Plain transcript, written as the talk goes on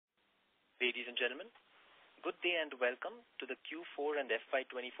Ladies and gentlemen, good day and welcome to the Q4 and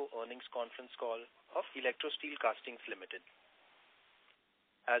FY24 earnings conference call of Electrosteel Castings Limited.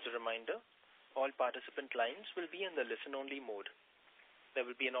 As a reminder, all participant lines will be in the listen-only mode. There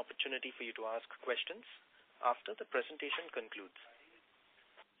will be an opportunity for you to ask questions after the presentation concludes.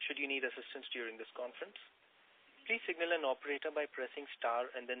 Should you need assistance during this conference, please signal an operator by pressing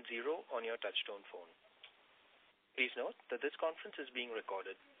star and then 0 on your touchtone phone. Please note that this conference is being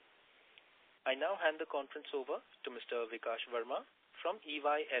recorded. I now hand the conference over to Mr. Vikash Verma from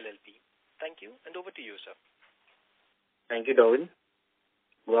EY LLP. Thank you, and over to you, sir. Thank you, Darwin.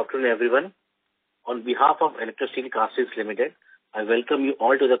 Good afternoon, everyone. On behalf of Electrosteel Castings Limited, I welcome you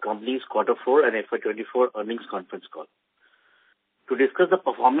all to the company's Q4 and FY24 earnings conference call. To discuss the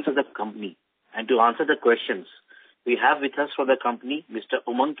performance of the company and to answer the questions, we have with us from the company Mr.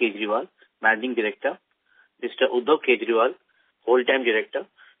 Umang Kejriwal, Managing Director, Mr. Uddhav Kejriwal, Whole-Time Director,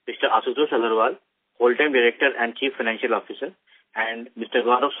 Mr. Ashutosh Agarwal, Whole-Time Director and Chief Financial Officer, and Mr.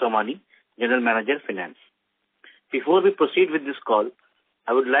 Gaurav Somani, General Manager, Finance. Before we proceed with this call,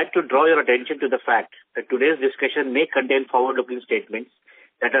 I would like to draw your attention to the fact that today's discussion may contain forward-looking statements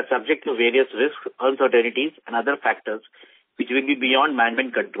that are subject to various risks, uncertainties, and other factors which will be beyond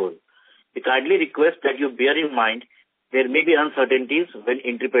management control. We kindly request that you bear in mind there may be uncertainties when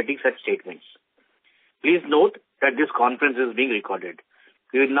interpreting such statements. Please note that this conference is being recorded.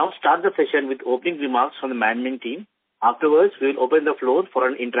 We will now start the session with opening remarks from the management team. Afterwards, we will open the floor for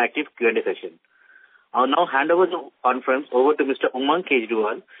an interactive Q&A session. I will now hand over the conference over to Mr. Umang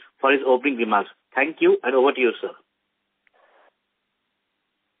Kejriwal for his opening remarks. Thank you, and over to you, sir.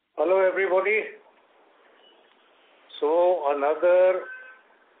 Hello, everybody. So, another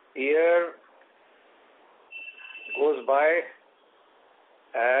year goes by,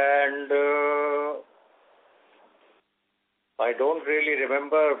 and I don't really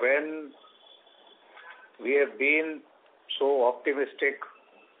remember when we have been so optimistic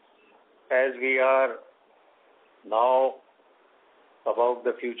as we are now about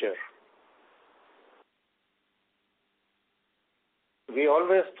the future. We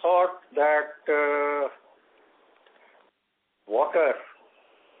always thought that water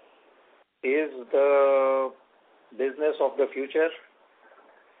is the business of the future,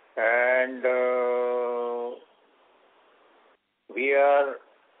 and we are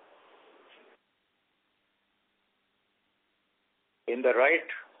in the right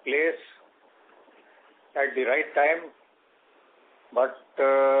place at the right time, but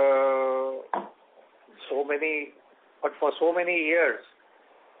for so many years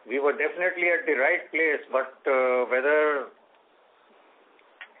we were definitely at the right place, but whether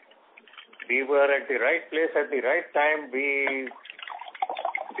we were at the right place at the right time, we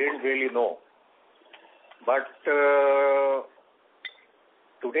didn't really know. But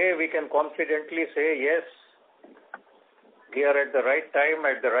today we can confidently say, yes, we are at the right time,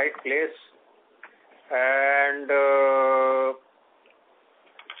 at the right place, and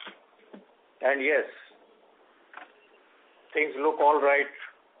yes, things look all right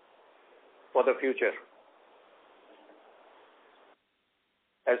for the future.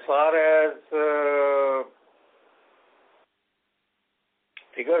 As far as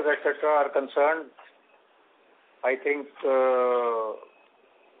figures, etc. are concerned, I think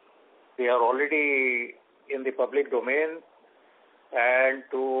they are already in the public domain, and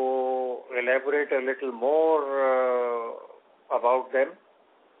to elaborate a little more about them,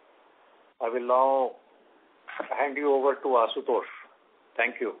 I will now hand you over to Ashutosh.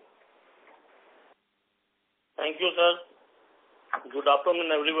 Thank you. Thank you, sir. Good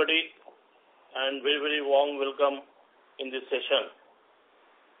afternoon, everybody, and very, very warm welcome in this session.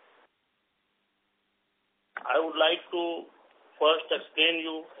 I would like to first explain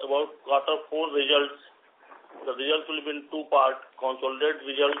you about Q4 results. The results will be in two parts: consolidated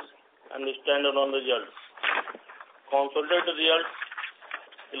results and standalone results. Consolidated results: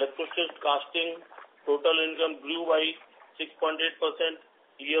 Electrosteel Casting total income grew by 6.8%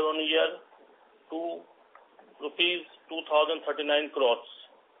 year-on-year to rupees 2,039 crores.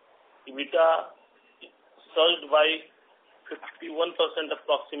 EBITDA surged by 51%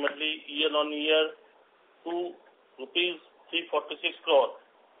 approximately year-on-year to rupees 346 crores.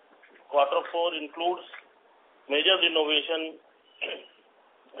 Q4 includes major renovation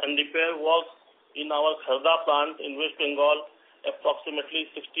and repair works in our Kharda plant in West Bengal,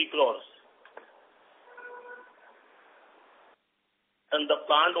 approximately 60 crores. And the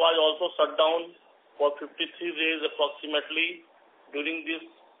plant was also shut down for 53 days approximately during this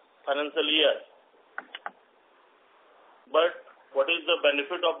financial year. But what is the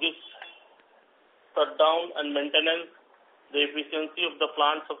benefit of this shutdown and maintenance? the efficiency of the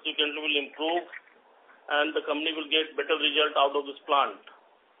plant subsequently will improve and the company will get better result out of this plant.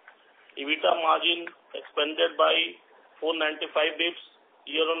 EBITDA margin expanded by 495 basis points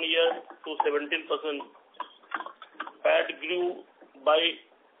year-on-year to 17%. PAT grew by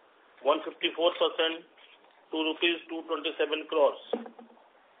 154% to rupees 227 crores.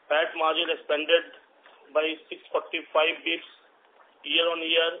 PAT margin expanded by 645 basis points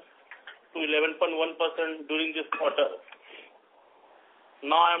year-on-year to 11.1% during this quarter.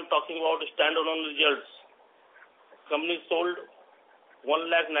 Now I am talking about standalone results. Company sold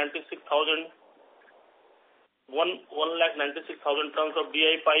 1,96,000 tons of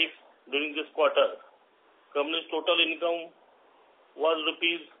DI pipe during this quarter. Company's total income was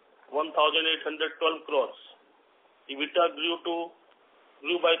rupees 1,812 crores. EBITDA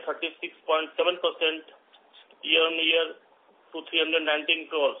grew by 36.7% year-on-year to 319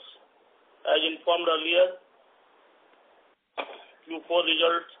 crores. As informed earlier, Q4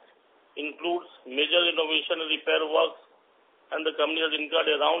 results includes major renovation and repair works, and the company has incurred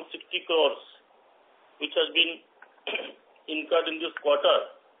around 60 crores, which has been incurred in this quarter.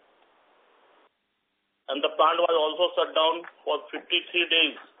 And the plant was also shut down for 53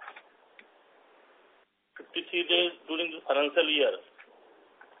 days during this financial year.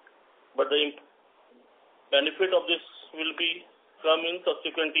 But the benefit of this will be come in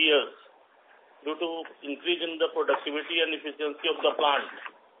subsequent years due to increase in the productivity and efficiency of the plant.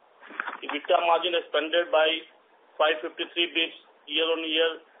 EBITDA margin expanded by 553 basis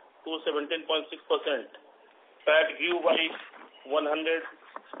year-on-year to 17.6%. PAT grew by 116%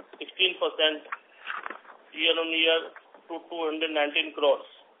 year-on-year to 219 crores.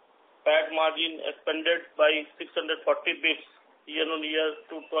 PAT margin expanded by 640 basis year-on-year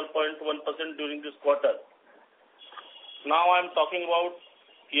to 12.1% during this quarter. Now I am talking about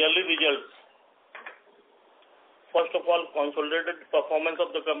yearly results. First of all, consolidated performance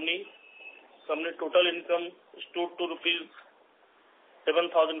of the company. Company total income stood to rupees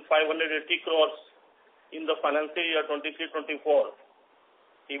 7,580 crores in the financial year 23-24.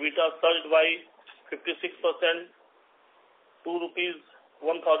 EBITDA surged by 56% to rupees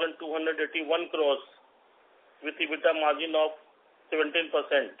 1,281 crores with EBITDA margin of 17%.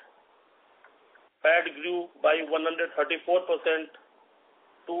 PAT grew by 134%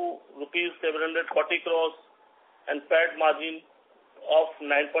 to rupees 740 crores and PAT margin of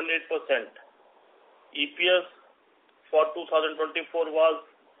 9.8%. EPS for 2024 was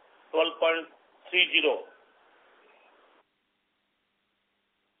 12.30.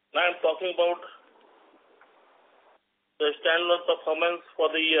 Now I am talking about the standalone performance for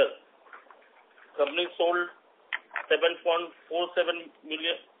the year. Company sold 7.47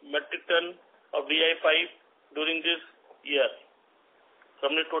 million metric ton of DI pipe during this year.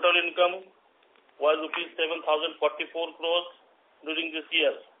 Company total income was rupees 7,044 crores during this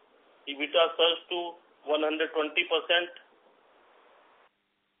year. EBITDA surged to 120%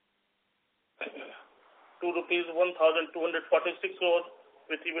 to rupees 1,246 crores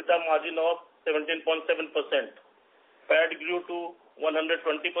with EBITDA margin of 17.7%. PAT grew to 120%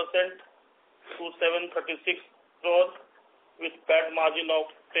 to 736 crores with PAT margin of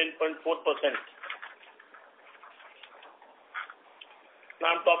 10.4%.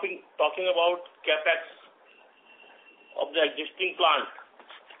 Now I'm talking about capex of the existing plant.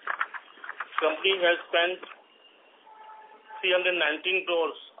 Company has spent 319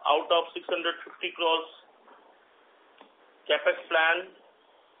 crores out of 650 crores capex plan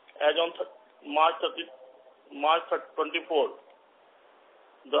as on March 24.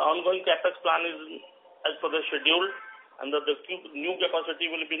 The ongoing capex plan is as per the schedule, and the new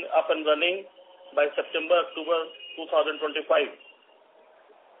capacity will be up and running by September-October 2025.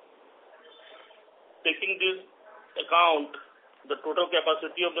 Taking this account, the total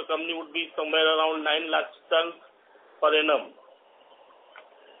capacity of the company would be somewhere around 9 lakh tons per annum.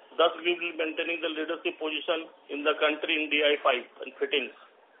 Thus, we will be maintaining the leadership position in the country in DI pipe and fittings.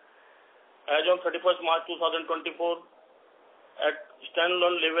 As on 31st March 2024, at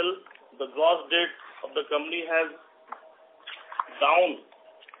standalone level, the gross debt of the company has down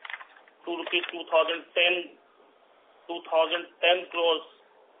to rupees 2,010 crores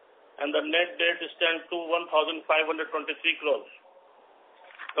and the net debt stands to 1,523 crores.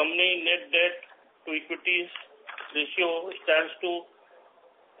 Company net debt to equity ratio stands to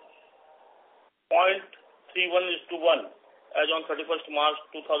 0.31:1 as on 31st March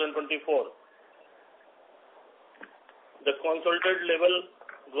 2024. The consolidated level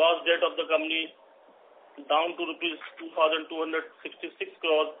gross debt of the company down to rupees 2,266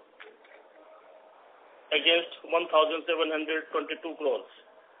 crores against 1,722 crores.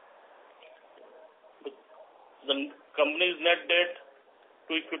 The company's net debt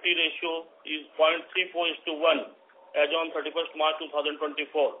to equity ratio is 0.34:1 as on 31st March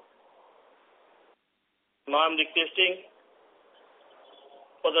 2024. Now I'm requesting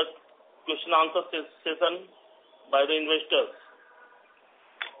for the question answer session by the investors.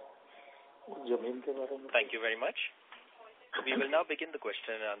 Thank you very much. We will now begin the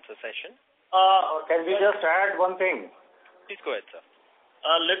question and answer session. Can we just add one thing? Please go ahead, sir.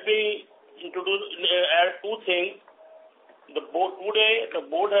 Let me add two things. Today, the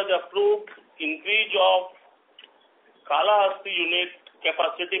board has approved increase of Kalahasti unit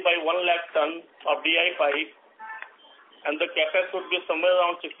capacity by 1 lakh ton of DI pipe, and the capex would be somewhere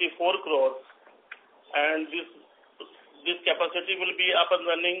around 64 crores. And this capacity will be up and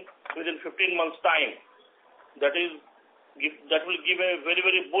running within 15 months' time. That will give a very,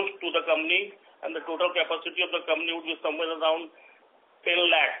 very boost to the company, and the total capacity of the company would be somewhere around 10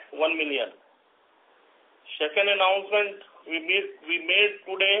 lakhs, 1 million. Second announcement we made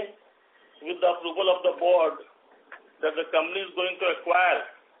today with the approval of the board that the company is going to acquire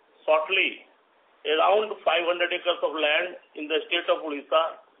shortly around 500 acres of land in the state of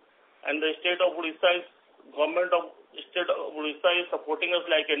Odisha, and the state of Odisha is supporting us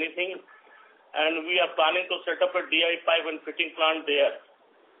like anything, and we are planning to set up a DI pipe and fitting plant there.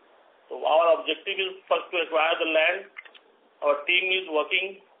 So our objective is first to acquire the land. Our team is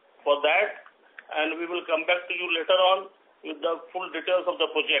working for that, and we will come back to you later on with the full details of the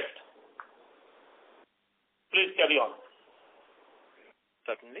project. Please carry on.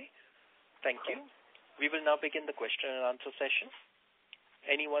 Certainly. Thank you. We will now begin the question and answer session.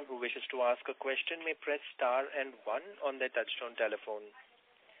 Anyone who wishes to ask a question may press star and 1 on their touchtone telephone.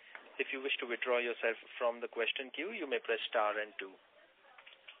 If you wish to withdraw yourself from the question queue, you may press star and 2.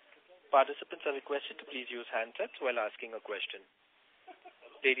 Participants are requested to please use handsets while asking a question.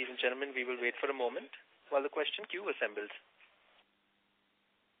 Ladies and gentlemen, we will wait for a moment while the question queue assembles.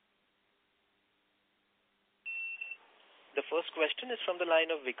 The first question is from the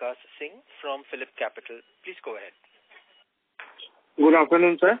line of Vikas Singh from Phillip Capital. Please go ahead. Good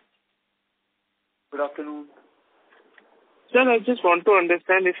afternoon, sir. Good afternoon. Sir, I just want to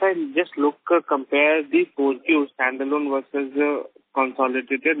understand if I just compare the 4Q standalone versus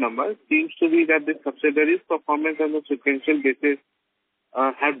consolidated numbers, seems to be that the subsidiaries' performance on a sequential basis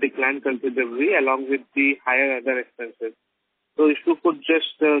have declined considerably along with the higher other expenses. So if you could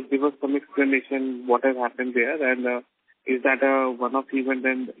just give us some explanation what has happened there, and is that a one-off event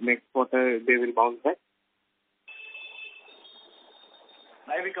and next quarter they will bounce back?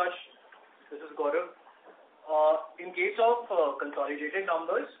 Hi Vikas, this is Gaurav. In case of consolidated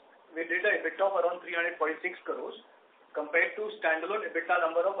numbers, we did an EBITDA of around 346 crores compared to standalone EBITDA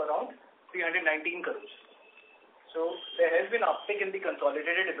number of around 319 crores. So there has been uptick in the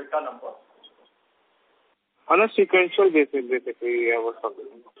consolidated EBITDA number. On a sequential basis, basically, I was talking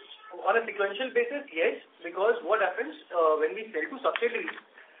about. On a sequential basis, yes, because what happens when we sell to subsidiaries,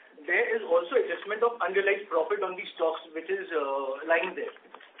 there is also adjustment of unrealized profit on the stocks which is lying there.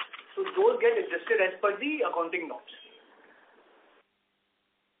 So those get adjusted as per the accounting norms.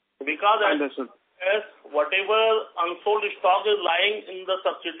 Because Understood. Whatever unsold stock is lying in the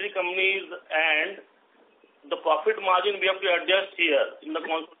subsidiary companies and the profit margin we have to adjust here in the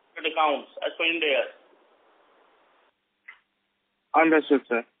consolidated accounts as per Ind AS. Understood,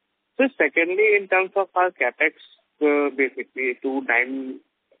 sir. So secondly, in terms of our capex, basically to 9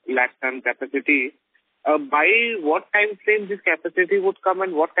 lakh ton capacity, by what time frame this capacity would come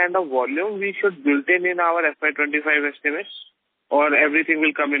and what kind of volume we should build in our FY25 estimates, or everything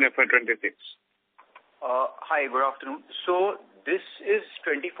will come in FY26? Hi, good afternoon. So this is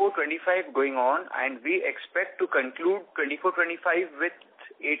 24-25 going on, and we expect to conclude 24-25 with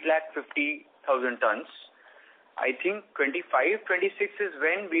 8,50,000 tons. I think 25-26 is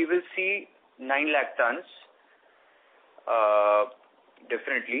when we will see 9 lakh tons,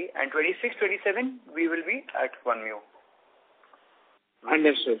 definitely. And 26-27, we will be at 1 million.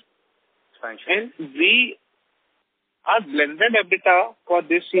 Understood. Expansion. And our blended EBITDA for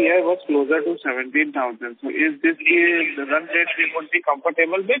this year was closer to 17,000. So is this the run rate we would be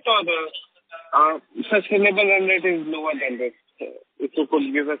comfortable with, or the sustainable run rate is lower than this? If you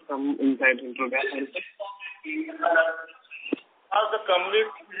could give us some insight into that. As the company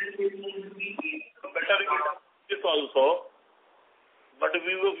better this also, but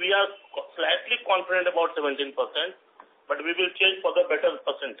we are slightly confident about 17%, but we will change for the better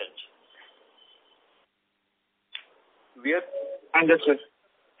percentage. We are Understood.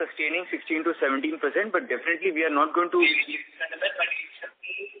 sustaining 16 to 17%, but definitely we are not going to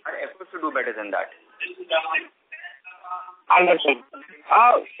our efforts to do better than that. Understood.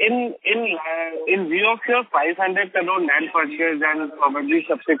 In view of your 500 crore land purchase and probably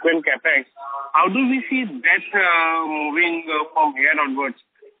subsequent capex, how do we see that moving from here onwards?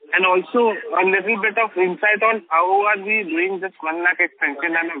 And also a little bit of insight on how are we doing this 1 lakh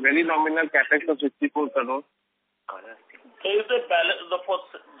expansion and a very nominal capex of 64 crore? So is the balance,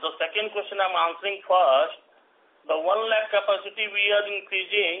 the second question I'm answering first. The 1 lakh capacity we are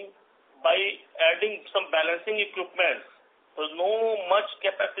increasing by adding some balancing equipment. So no much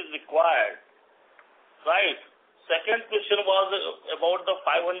capacity is required. Right. Second question was about the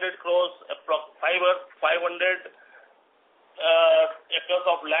 500 crores, 500 acres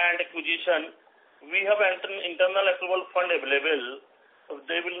of land acquisition. We have an internal approval fund available. So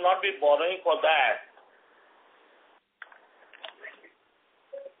they will not be borrowing for that.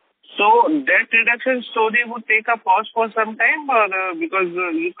 So debt reduction story would take a pause for some time, or because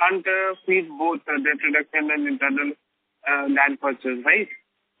you can't feed both debt reduction and internal land purchase, right?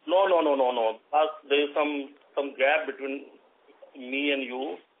 No. There is some gap between me and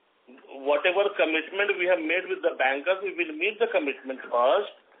you. Whatever commitment we have made with the bankers, we will meet the commitment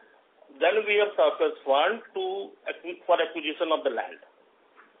first. Then we have surplus fund for acquisition of the land.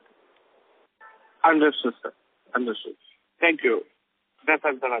 Understood, sir. Understood. Thank you. That's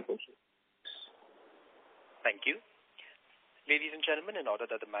answered my question. Thank you. Ladies and gentlemen, in order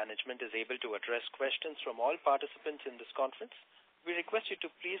that the management is able to address questions from all participants in this conference, we request you to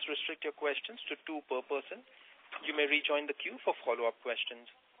please restrict your questions to 2 per person. You may rejoin the queue for follow-up questions.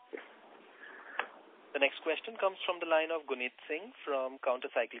 The next question comes from the line of Gunit Singh from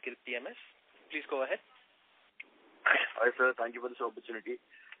Countercyclical PMS. Please go ahead. Hi, sir. Thank you for this opportunity.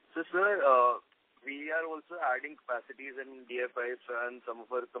 So, sir, we are also adding capacities in DI pipes, and some of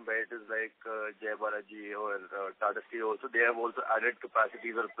our competitors like Jai Balaji or Tata Steel also, they have also added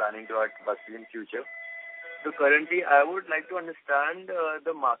capacities or planning to add capacity in future. So currently, I would like to understand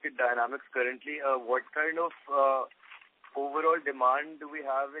the market dynamics currently. What kind of overall demand do we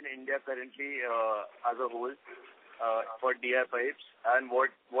have in India currently as a whole for DI pipes, and what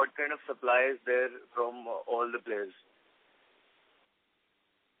kind of supply is there from all the players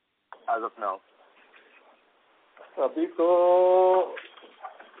as of now? अभी तो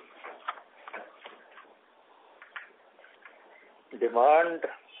demand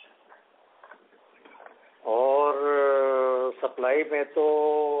और supply में तो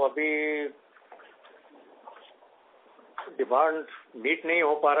अभी demand meet नहीं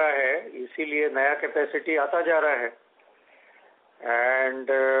हो पा रहा है, इसीलिए नया कैपेसिटी आता जा रहा है. And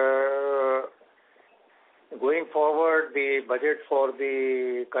going forward, the budget for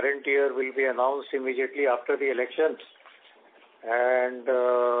the current year will be announced immediately after the elections, and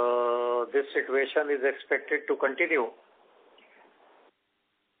this situation is expected to continue.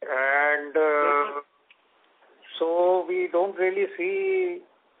 And so we don't really see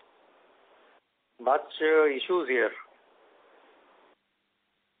much issues here.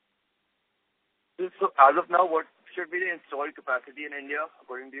 So as of now, what should be the installed capacity in India,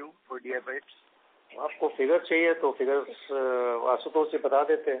 according to you, for DI pipes? आपको figure चाहिए तो figures Ashutosh से बता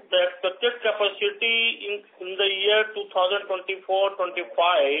देते हैं. The expected capacity in the year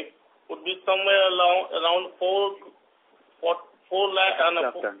 2024-25 would be somewhere around 4 lakh and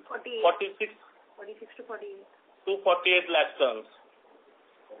 46 to 48 lakh tons.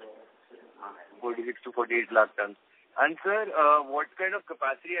 46 to 48 lakh tons. And sir, what kind of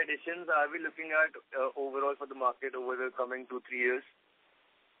capacity additions are we looking at overall for the market over the coming 2-3 years?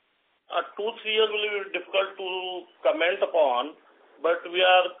 2-3 years will be difficult to comment upon, but we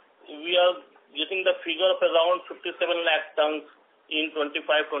are getting the figure of around 57 lakh tons in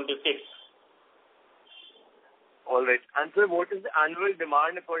 25-26. All right. And sir, what is the annual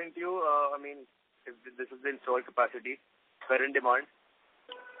demand according to you? I mean, if this is the installed capacity, current demand?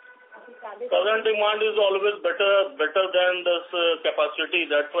 Current demand is always better than this capacity.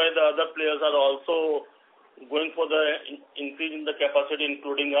 That's why the other players are also going for the increase in the capacity,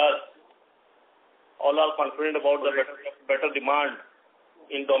 including us. All are confident about the better demand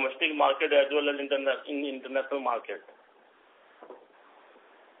in domestic market as well as in international market.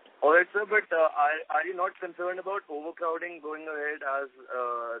 All right, sir, but are you not concerned about overcrowding going ahead as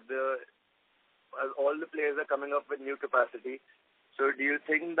all the players are coming up with new capacity? So do you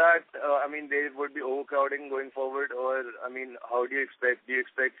think that, there would be overcrowding going forward, or, how do you expect? Do you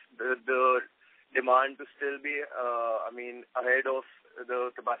expect the demand to still be, ahead of the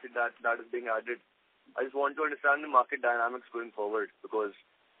capacity that is being added? I just want to understand the market dynamics going forward, because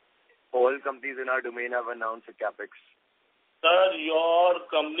all companies in our domain have announced a capex. Sir, your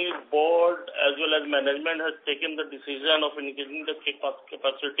company's board as well as management has taken the decision of increasing the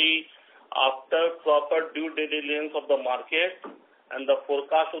capacity after proper due diligence of the market and the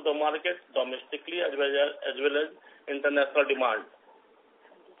forecast of the market domestically as well as international demand.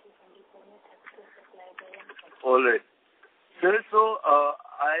 All right. Sir, so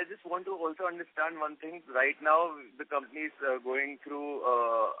I just want to also understand one thing. Right now, the company is going through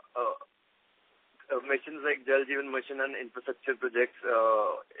missions like Jal Jeevan Mission and infrastructure projects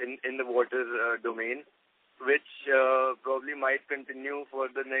in the water domain, which probably might continue for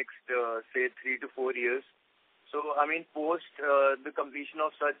the next, say, 3 to 4 years. So, I mean, post the completion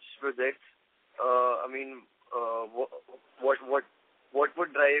of such projects, what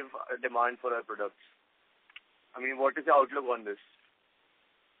would drive demand for our products? I mean, what is the outlook on this?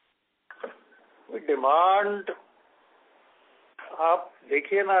 Demand आप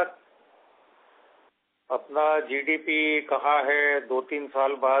देखिए ना, अपना GDP कहाँ है, 2-3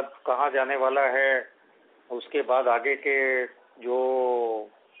 साल बाद कहाँ जाने वाला है, उसके बाद आगे के जो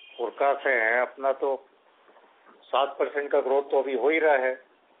फोरकास्ट है, अपना तो 7% का ग्रोथ तो अभी हो ही रहा है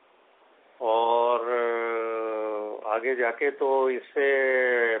और आगे जाके तो इससे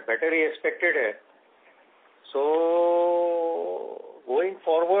बेटर ही एक्सपेक्टेड है. So going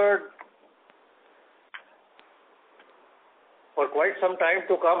forward for quite some time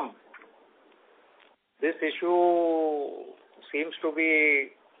to come, this issue seems to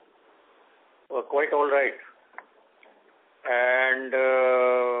be quite all right. And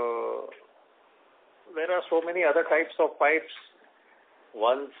there are so many other types of pipes.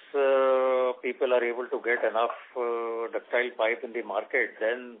 Once people are able to get enough ductile pipe in the market,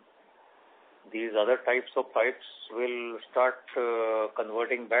 then these other types of pipes will start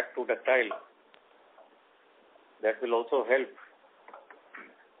converting back to ductile. That will also help.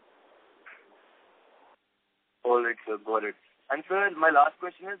 All right, sir. Got it. And sir, my last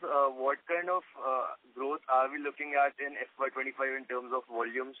question is, what kind of growth are we looking at in FY25 in terms of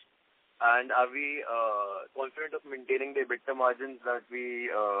volumes? And are we confident of maintaining the EBITDA margins that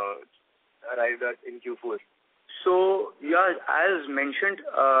we arrived at in Q4? So, yeah, as mentioned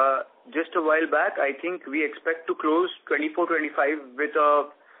just a while back, I think we expect to close 24-25 with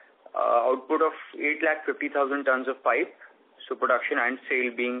a output of 850,000 tons of pipe, so production and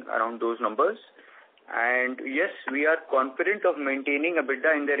sale being around those numbers. And yes, we are confident of maintaining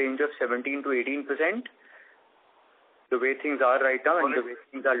EBITDA in the range of 17 to 18%, the way things are right now and the way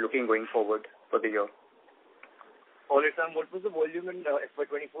things are looking going forward for the year. All right, sir. What was the volume in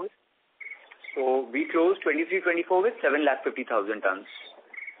FY24? So we closed 23-24 with 750,000 tons.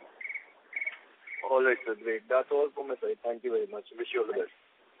 All right, sir. Great. That's all from my side. Thank you very much. Wish you all the best.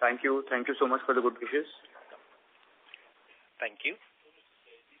 Thank you. Thank you so much for the good wishes. Thank you.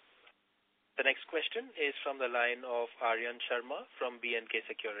 The next question is from the line of Aryan Sharma from B&K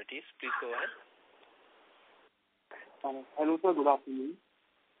Securities. Please go ahead. Hello, sir. Good afternoon.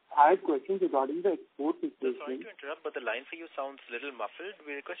 I had questions regarding the export situation. Sorry to interrupt, but the line for you sounds a little muffled.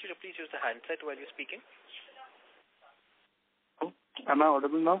 We request you to please use the handset while you're speaking. Am I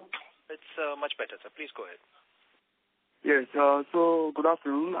audible now? It's much better, sir. Please go ahead. Yes. So, good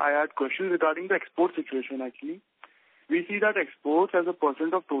afternoon. I had questions regarding the export situation, actually. We see that exports as a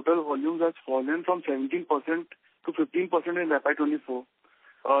percent of total volumes has fallen from 17% to 15% in FY24.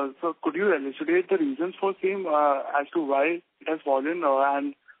 So, could you elucidate the reasons for same as to why it has fallen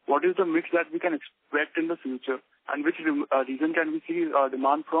and what is the mix that we can expect in the future, and which reason can we see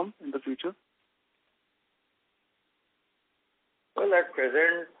demand from in the future? Well, at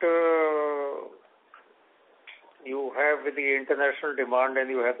present, you have the international demand and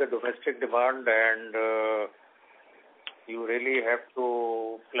you have the domestic demand, and you really have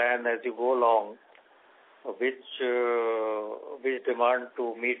to plan as you go along which demand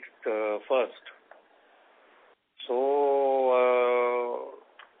to meet first. So,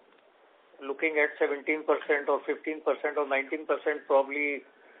 looking at 17% or 15% or 19% probably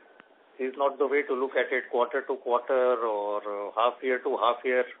is not the way to look at it. Quarter to quarter or half year to half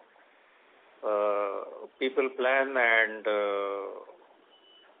year, people plan and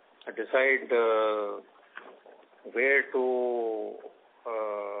decide where to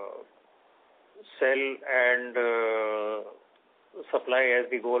sell and supply as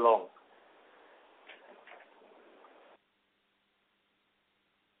we go along.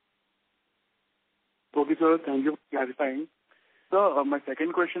 Okay, sir. Thank you for clarifying. So, my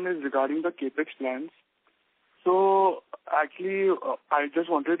second question is regarding the capex plans. So, actually, I just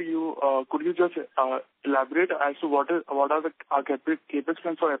wanted you, could you just elaborate as to what are our capex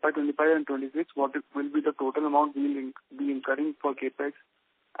plans for FY25 and 26? What will be the total amount we will be incurring for capex,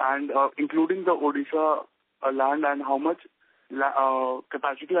 and including the Odisha land, and how much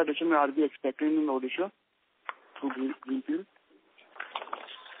capacity addition are we expecting in Odisha through Greenfield?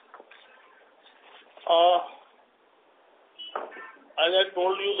 As I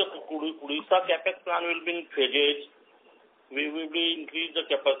told you, the Odisha capex plan will be in phases. We will increase the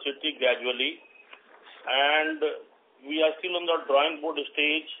capacity gradually, and we are still on the drawing board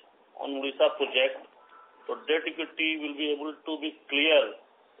stage on Odisha project. So debt equity will be able to be clear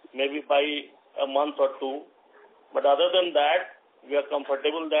maybe by a month or two. But other than that, we are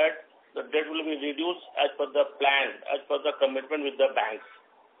comfortable that the debt will be reduced as per the plan, as per the commitment with the banks.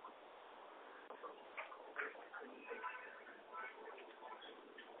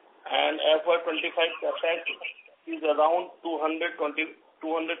 And FY25 capex is around 200 to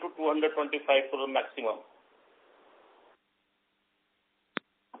 225 crore maximum.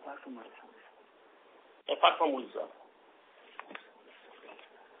 Apart from Odisha.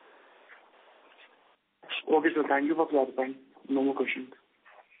 Okay, sir. Thank you for clarifying. No more questions.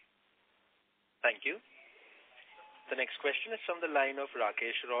 Thank you. The next question is from the line of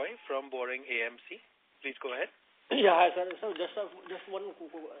Rakesh Roy from Boring AMC. Please go ahead. Yeah, hi, sir. So just one,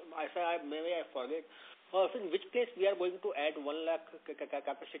 maybe I forget. So in which place we are going to add 1 lakh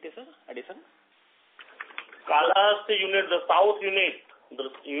capacity, sir, addition? Kalahasti unit, the south unit, the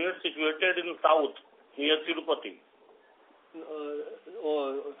unit situated in south, near Tirupati.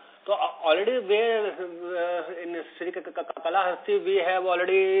 So already where in Sri Kalahasti we have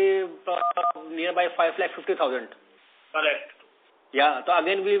already nearby 5,50,000. Correct. Yeah, so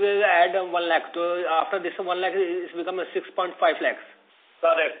again we will add 1 lakh. So after this 1 lakh it's become a 6.5 lakhs.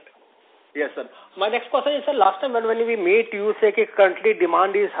 Correct. Yes, sir. My next question is, sir, last time when we meet, you say that currently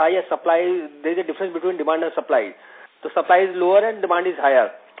demand is high and supply, there is a difference between demand and supply. So supply is lower and demand is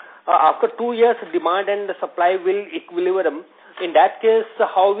higher. After 2 years, demand and the supply will equilibrium. In that case,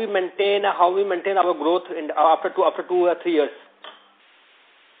 how we maintain our growth after 2 or 3 years?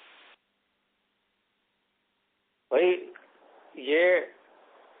 भाई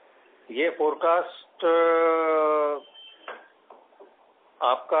ये forecast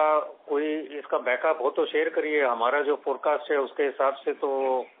आपका कोई इसका backup हो तो share करिए. हमारा जो फोरकास्ट है उसके हिसाब से तो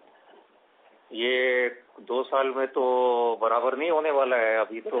ये 2 साल में तो बराबर नहीं होने वाला है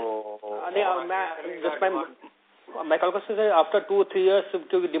अभी तो. मैं कैलकुलेशन से आफ्टर 2-3 इयर्स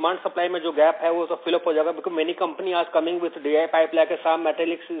क्योंकि डिमांड सप्लाई में जो गैप है वो तो फिल अप हो जाएगा because many company are coming with DI pipe like some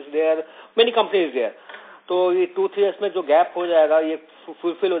Metalics is there, many company is there. तो ये 2-3 इयर्स में जो गैप हो जाएगा ये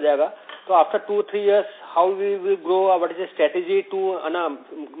फुलफिल हो जाएगा. तो after 2-3 years how we will grow, what is the strategy to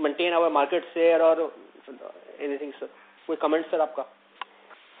maintain our market share और एनीथिंग सर? कोई कमेंट सर आपका?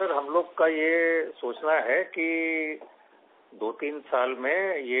 सर हम लोग का ये सोचना है कि 2-3 साल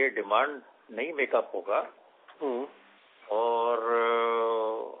में ये डिमांड नहीं मेकअप होगा और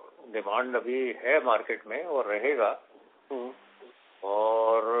डिमांड अभी है मार्केट में और रहेगा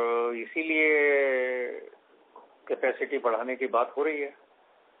और इसीलिए कैपेसिटी बढ़ाने की बात हो रही है.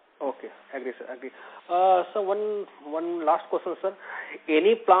 Okay, agree sir, agree. So one last question, sir.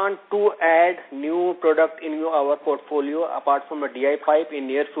 Any plan to add new product in our portfolio apart from the DI pipe in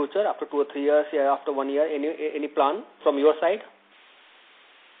near future after 2 or 3 years, after 1 year? Any plan from your side?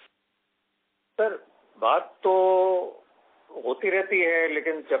 Sir बात तो होती रहती है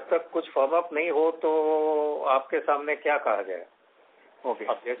लेकिन जब तक कुछ form up नहीं हो तो आपके सामने क्या कहा जाए. ओके.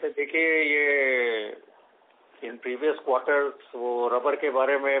 अब जैसे देखिए ये इन प्रीवियस क्वार्टर्स वो रबर के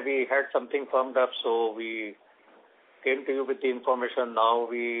बारे में we had something formed up so we came to you with the information. Now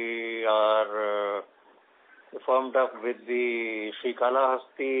we are firmed up with the Sri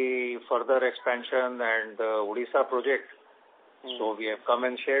Kalahasti further expansion and Odisha project. So we have come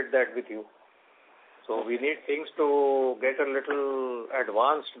and shared that with you. So we need things to get a little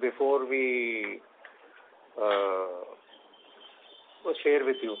advanced before we share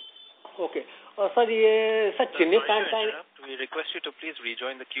with you. Okay. Sir, we request you to please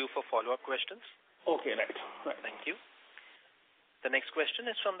rejoin the queue for follow-up questions. Okay, right. Thank you. The next question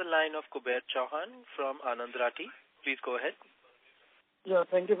is from the line of Kuber Chauhan from Anand Rathi. Please go ahead. Yeah,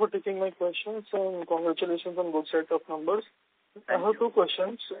 thank you for taking my questions and congratulations on good set of numbers. I have 2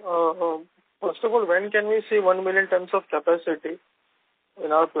 questions. First of all, when can we see 1 million tons of capacity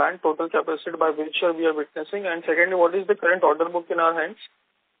in our plant, total capacity by which year we are witnessing? And secondly, what is the current order book in our hands?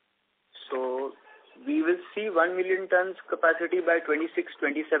 So, we will see 1 million tons capacity by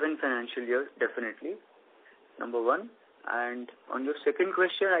 26-27 financial year, definitely. Number 1. And on your second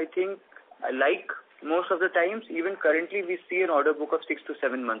question, I think, like most of the times, even currently we see an order book of 6 to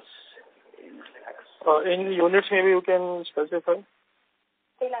 7 months. In units, maybe you can specify?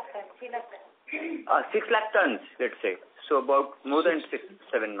 6 lakh tons, let's say. So about more than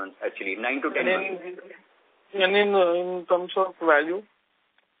 6-7 months, actually, 9 to 10 months. And in terms of value?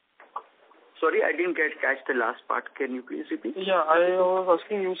 Sorry, I didn't catch the last part. Can you please repeat? Yeah, I was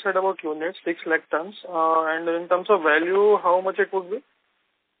asking, you said about units, 6 lakh tons, and in terms of value, how much it would be?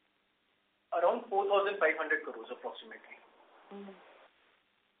 Around 4,500 crores approximately.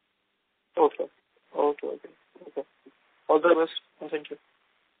 Okay. All the best. Thank you.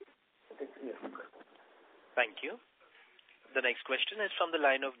 Thank you. The next question is from the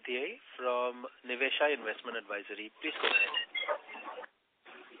line of Dhyay from Nivesha Investment Advisory. Please go ahead.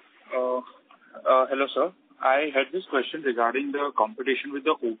 Hello, sir. I had this question regarding the competition with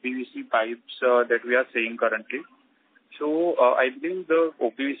the OPVC pipes that we are seeing currently. So, I believe the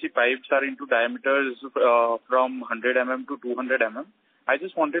OPVC pipes are into diameters from 100 mm to 200 mm. I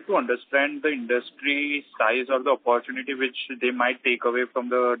just wanted to understand the industry size or the opportunity which they might take away from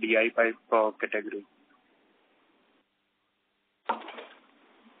the DI pipe category.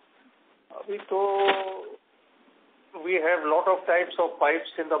 We have lot of types of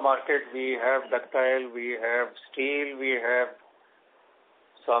pipes in the market. We have ductile, we have steel, we have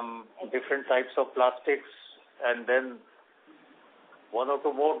some different types of plastics, and then one or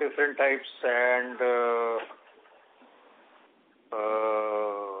two more different types, and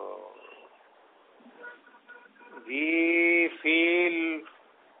we feel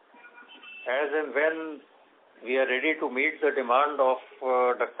as and when we are ready to meet the demand of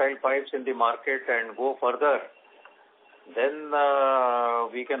ductile pipes in the market and go further, then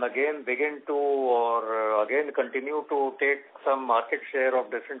we can again begin to or again continue to take some market share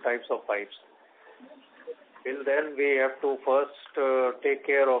of different types of pipes. Till then, we have to first take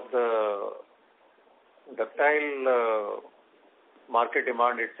care of the ductile market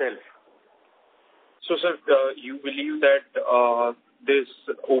demand itself. So, sir, you believe that this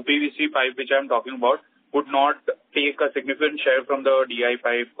OPVC pipe which I am talking about would not take a significant share from the DI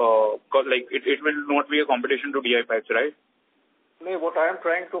pipe, like it will not be a competition to DI pipes, right? No, what I am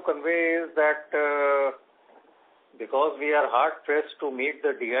trying to convey is that because we are hard pressed to meet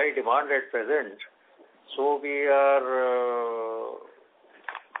the DI demand at present, so we are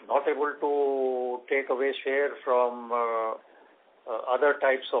not able to take away share from other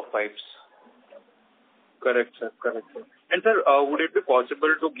types of pipes. Correct, sir. And sir, would it be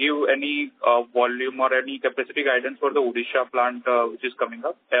possible to give any volume or any capacity guidance for the Odisha plant which is coming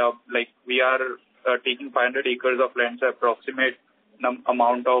up? Like we are taking 500 acres of land, so approximate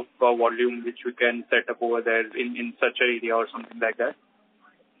amount of volume which we can set up over there in such an area or something like that?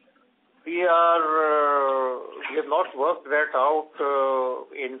 We have not worked that out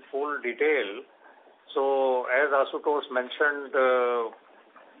in full detail. So as Ashutosh mentioned,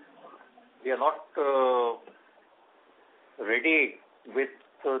 we are not ready with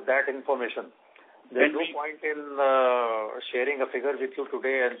that information. There's no point in sharing a figure with you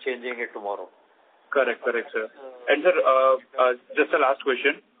today and changing it tomorrow. Correct, sir. And sir, just a last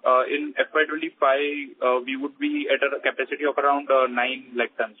question. In FY25, we would be at a capacity of around 9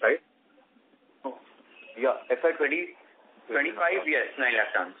 lakh tons, right? Yeah, FY25, yes, 9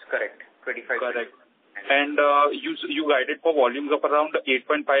 lakh tons. Correct. 25. Correct. And you guided for volumes of around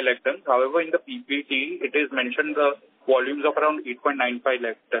 8.5 lakh tons. However, in the PPT, it is mentioned the volumes of around 8.95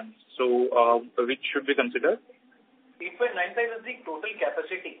 lakh tons. So, which should be considered? 8.95 is the total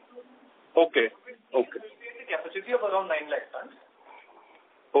capacity. Okay. The capacity of around 9 lakh tons.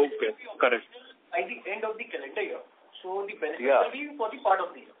 Okay, correct. At the end of the calendar year. So the benefit will be for the part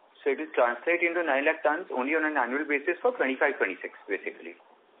of the year. So it is translated into 9 lakh tons only on an annual basis for 25-26, basically.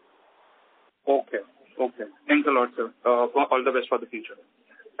 Okay. Thanks a lot, sir. All the best for the future.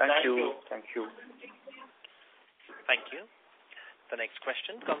 Thank you. Thank you. The next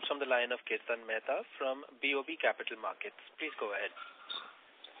question comes from the line of Kirtan Mehta from BOB Capital Markets. Please go ahead.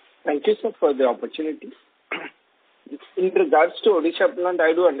 Thank you, sir, for the opportunity. In regards to Odisha plant,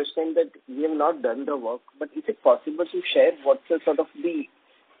 I do understand that we have not done the work, but is it possible to share what's the sort of the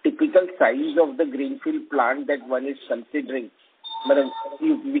typical size of the greenfield plant that one is considering? But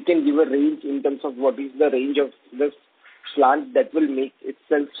we can give a range in terms of what is the range of this plant that will make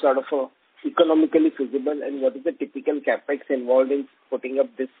itself sort of economically feasible, and what is the typical capex involved in putting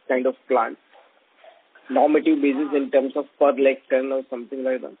up this kind of plant? Normative basis in terms of per lakh ton or something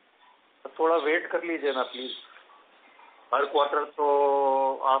like that. थोड़ा wait कर लीजिए ना please. Her quarter तो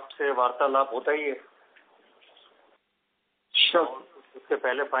आपसे वार्तालाप होता ही है. Sure. उससे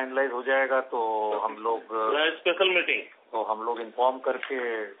पहले फाइनलाइज हो जाएगा तो हम लोग स्पेशल मीटिंग तो हम लोग इन्फॉर्म करके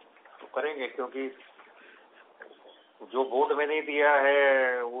तो करेंगे, क्योंकि जो बोर्ड में नहीं दिया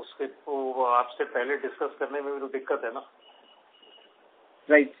है उसके तो आपसे पहले डिस्कस करने में भी तो दिक्कत है ना.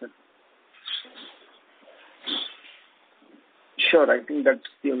 Right, sir. Sure, I think that's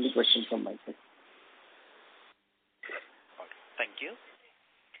the only question from my side. Thank you.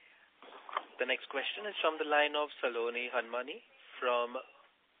 The next question is from the line of Saloni Hanmani from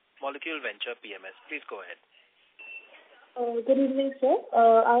Molecule Venture PMS. Please go ahead. Good evening, sir.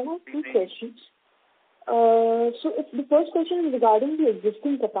 I have two questions. The first question is regarding the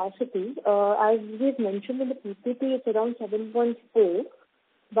existing capacity. As we've mentioned in the PPT, it's around 7.4.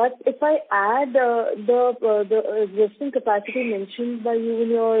 But if I add the existing capacity mentioned by you in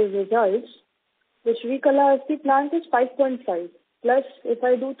your results, the Srikalahasti plant is 5.5. Plus, if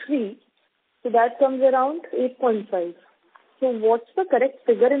I do 3, so that comes around 8.5. So what's the correct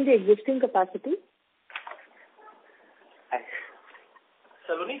figure in the existing capacity?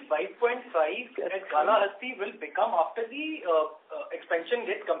 Saloni, 5.5 at Kalahasti will become after the expansion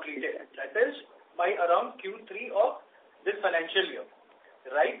gets completed. That is by around Q3 of this financial year.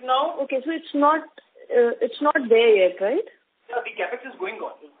 Right now... Okay, so it's not there yet, right? Yeah, the capex is going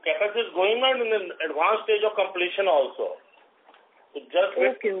on. Capex is going on in an advanced stage of completion also. So just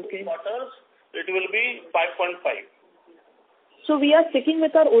with quarters, it will be 5.5. So we are sticking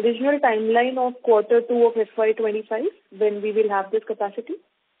with our original timeline of quarter 2 of FY25 when we will have this capacity?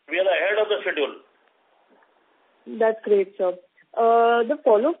 We are ahead of the schedule. That's great, sir. The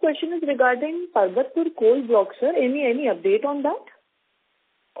follow-up question is regarding Parbatpur coal block, sir. Any update on that?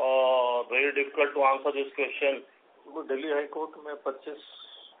 Very difficult to answer this question. Delhi High Court में 25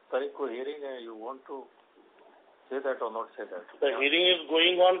 तारीख को hearing है. You want to say that or not say that? The hearing is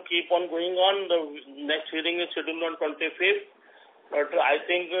going on, keep on going on. The next hearing is scheduled on 25th. But I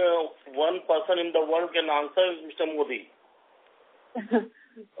think one person in the world can answer is Mr. Modi.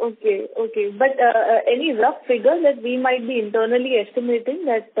 Okay. But any rough figure that we might be internally estimating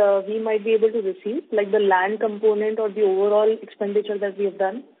that we might be able to receive, like the land component or the overall expenditure that we have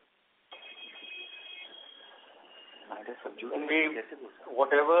done?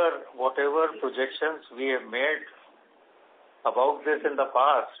 Whatever projections we have made about this in the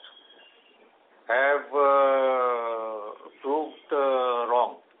past have proved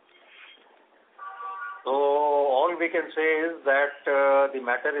wrong. So all we can say is that the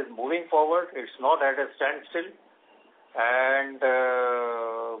matter is moving forward. It's not at a standstill, and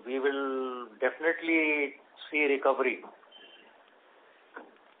we will definitely see recovery.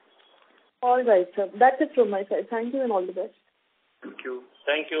 All right, sir. That's it from my side. Thank you and all the best. Thank you.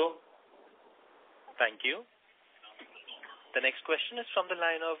 Thank you. Thank you. The next question is from the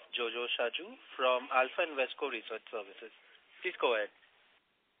line of Jojo Shaju from Alpha Invesco Research Services. Please go ahead.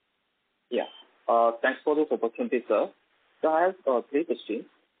 Yeah. Thanks for this opportunity, sir. So I have 3 questions.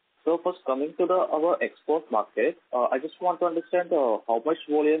 So first, coming to our export market, I just want to understand how much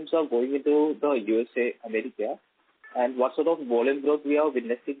volumes are going into the USA, America, and what sort of volume growth we are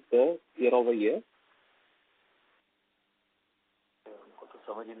witnessing there year over year.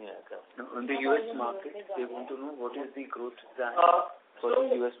 On the US market, they want to know what is the growth plan for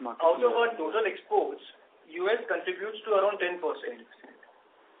the US market. Out of our total exports, US contributes to around 10%.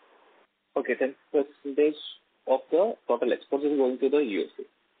 Okay, 10% of the total exports is going to the USA.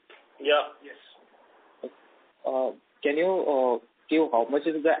 Yeah. Yes. Can you give how much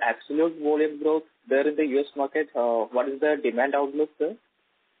is the absolute volume growth there in the US market? What is the demand outlook there?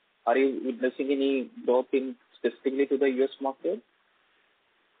 Are you witnessing any growth in specifically to the US market?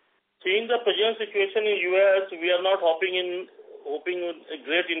 Seeing the present situation in US, we are not hoping a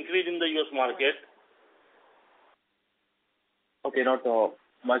great increase in the US market. Okay, not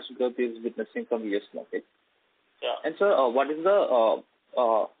much growth is witnessing from US market. Yeah. And sir, what is the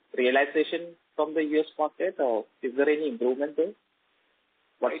realization from the US market? Is there any improvement there?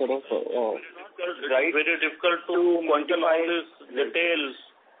 What sort of? Very difficult to quantify these details.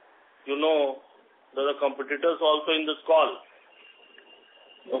 You know, there are competitors also in this call.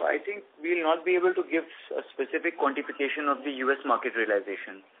 So I think we will not be able to give a specific quantification of the US market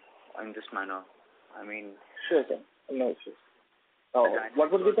realization in this manner. I mean... Sure, sir. No issues.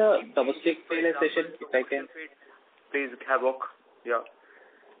 What would be the domestic realization, if I can? Please have a look. Yeah.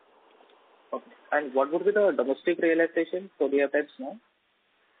 Okay. And what would be the domestic realization for the pipes now?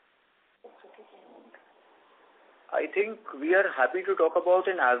 I think we are happy to talk about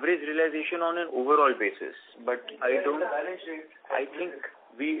an average realization on an overall basis, but I think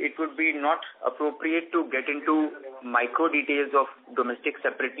it would be not appropriate to get into micro details of domestic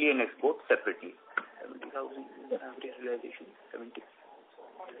separately and export separately. 70,000 average realization, 70.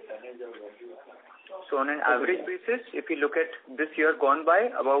 So on an average basis, if you look at this year gone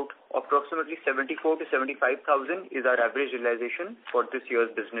by, about approximately 74 to 75,000 is our average realization for this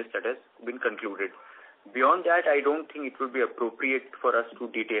year's business that has been concluded. Beyond that, I don't think it would be appropriate for us to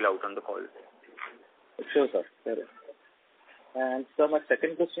detail out on the call. Sure, sir. Fair. And so my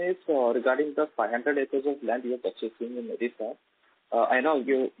second question is regarding the 500 acres of land you are purchasing in Odisha. I know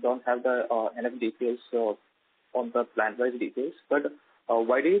you don't have the enough details on the plant-wise details, but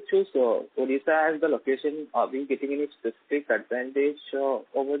why do you choose Odisha as the location? Are we getting any specific advantage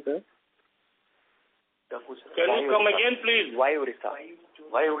over there? Can you come again, please? Why Odisha?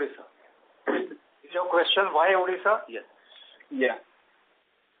 Why Odisha? Is your question why Odisha? Yes. Yeah.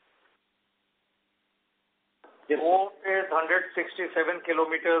 Port is 167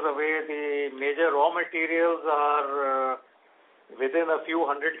 kilometers away. The major raw materials are within a few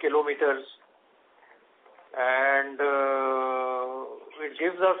hundred kilometers. And it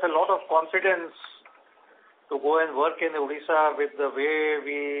gives us a lot of confidence to go and work in Odisha with the way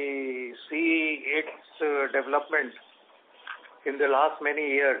we see its development in the last many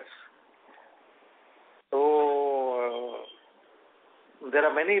years. So there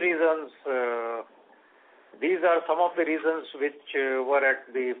are many reasons. These are some of the reasons which were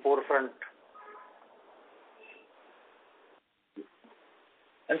at the forefront.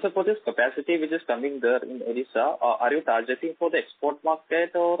 And so for this capacity which is coming there in Odisha, are you targeting for the export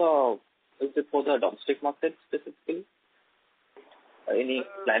market or is it for the domestic market specifically? Any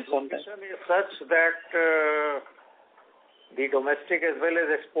plans on that? The situation is such that the domestic as well as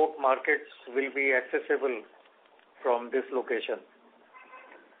export markets will be accessible from this location.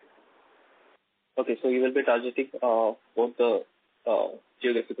 Okay, so you will be targeting both the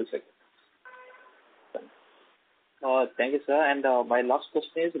geographical sectors. Thank you, sir. And my last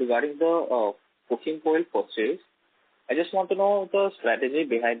question is regarding the coking coal purchase. I just want to know the strategy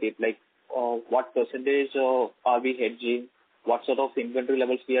behind it, like what percentage are we hedging, what sort of inventory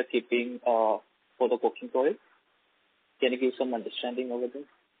levels we are keeping for the coking coal. Can you give some understanding over there?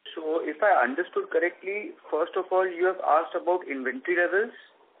 So if I understood correctly, first of all, you have asked about inventory levels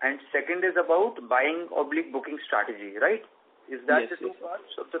and second is about buying/booking strategy, right? Is that the two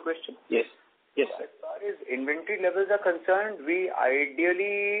parts of the question? Yes. Yes, sir. As far as inventory levels are concerned, we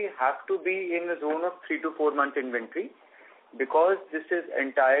ideally have to be in a zone of 3 to 4 month inventory because this is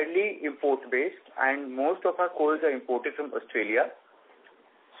entirely import-based and most of our coals are imported from Australia.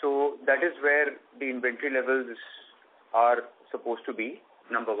 So that is where the inventory levels are supposed to be,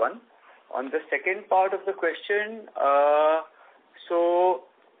 number one. On the second part of the question, so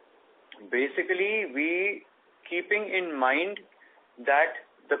basically we keeping in mind that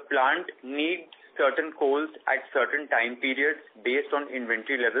the plant needs certain coals at certain time periods based on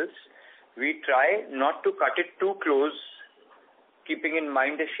inventory levels. We try not to cut it too close, keeping in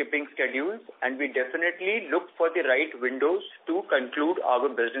mind the shipping schedules, and we definitely look for the right windows to conclude our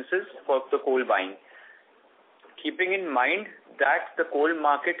businesses for the coal buying. Keeping in mind that the coal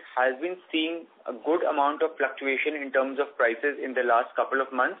market has been seeing a good amount of fluctuation in terms of prices in the last couple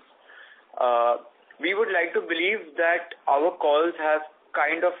of months, we would like to believe that our calls have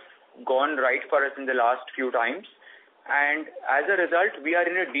kind of gone right for us in the last few times, and as a result we are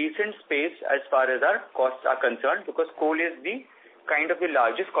in a decent space as far as our costs are concerned because coal is the kind of the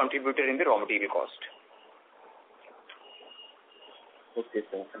largest contributor in the raw material cost. Okay,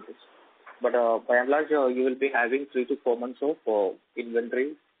 sir. Thank you. But by and large, you will be having 3 to 4 months of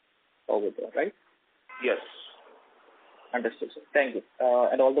inventory over there, right? Yes. Understood, sir. Thank you.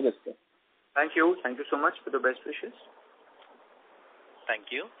 And all the best, sir. Thank you. Thank you so much for the best wishes.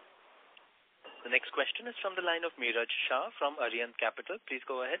 Thank you. The next question is from the line of Meeraj Shah from Arihant Capital. Please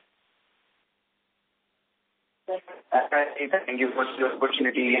go ahead. Thank you for the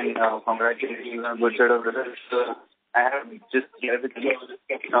opportunity and congratulations on a good set of results. I have just clarification.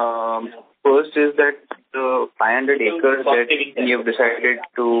 First is that the 500 acres that you have decided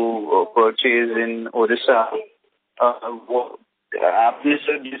to purchase in Odisha, आपने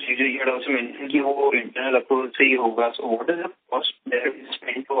sir जिस चीज़ you had also mentioned कि वो internal approval से ही होगा. So what is the cost that is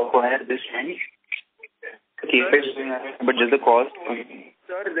spent to acquire this land? But just the cost.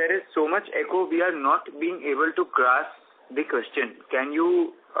 Sir, there is so much echo. We are not being able to grasp the question. Can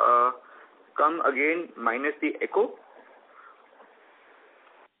you come again minus the echo?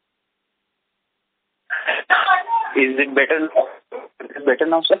 Is it better? Is it better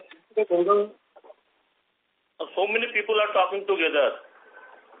now, sir? So many people are talking together.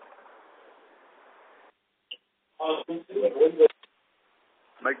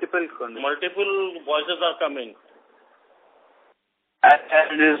 Multiple voices are coming.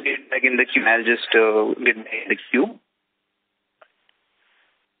 I'll just get back in the queue. I'll just get back in the queue.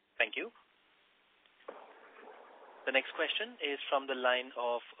 Thank you. The next question is from the line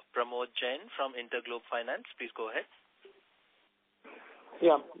of Pramod Jain from Interglobe Finance. Please go ahead.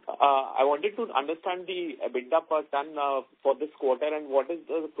 Yeah, I wanted to understand the EBITDA per ton for this quarter and what is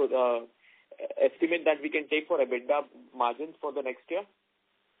the estimate that we can take for EBITDA margins for the next year?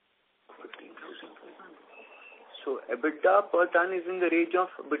 So EBITDA per ton is in the range of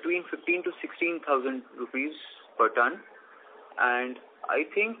between 15 to 16,000 rupees per ton. And I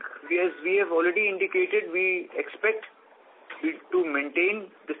think as we have already indicated, we expect to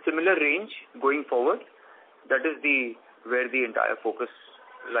maintain the similar range going forward. That is where the entire focus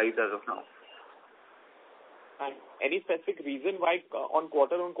lies as of now. And any specific reason why on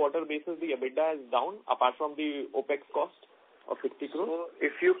quarter-on-quarter basis the EBITDA is down apart from the OPEX cost of 50 crores? So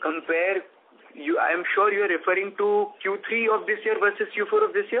if you compare, I am sure you are referring to Q3 of this year versus Q4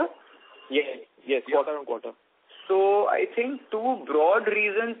 of this year? Yes, quarter-on-quarter. So I think two broad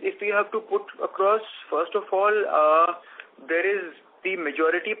reasons if we have to put across. First of all, there is the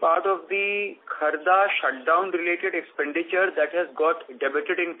majority part of the Kharda shutdown related expenditure that has got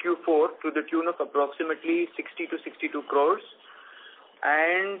debited in Q4 to the tune of approximately 60 to 62 crores.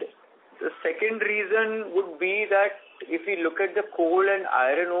 And the second reason would be that if we look at the coal and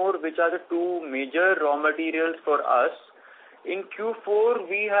iron ore, which are the two major raw materials for us, in Q4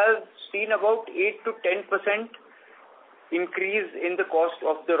 we have seen about 8 to 10% increase in the cost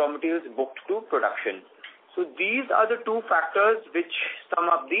of the raw materials booked to production. So these are the two factors which sum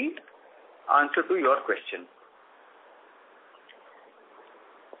up the answer to your question.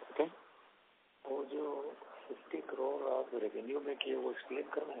 Okay. वो जो 50 करोड़ आप revenue में किए वो explain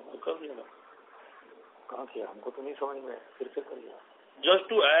करना है, कर दिया ना? कहाँ किया? हमको तो नहीं समझ में, फिर से करिए.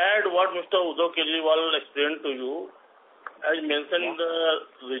 Just to add what Mr. Uddhav Kejriwal explained to you, as mentioned in the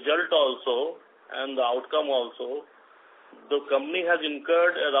result also and the outcome also, the company has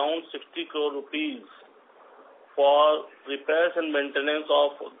incurred around 60 crore rupees for repairs and maintenance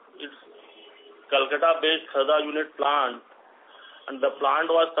of its Calcutta-based Kharda unit plant, and the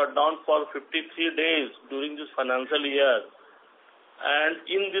plant was shut down for 53 days during this financial year. And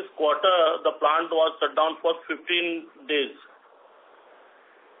in this quarter, the plant was shut down for 15 days.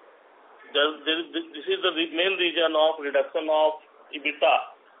 This is the main reason of reduction of EBITDA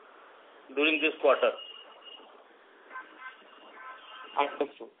during this quarter.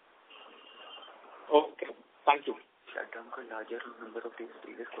 Understood. Okay. Thank you.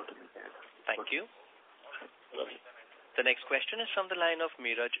 Thank you. The next question is from the line of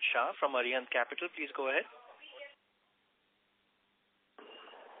Meeraj Shah from Arihant Capital. Please go ahead.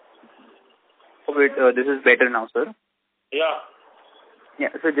 Wait, this is better now, sir. Yeah,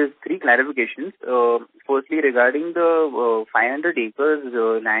 so just three clarifications. Firstly, regarding the 500 acres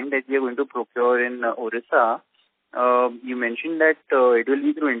land that we are going to procure in Orissa, you mentioned that it will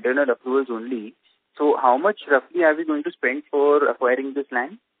be through internal approvals only. So how much roughly are we going to spend for acquiring this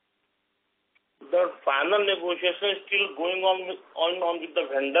land? The final negotiation is still going on with the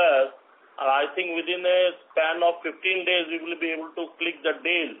vendor. I think within a span of 15 days we will be able to click the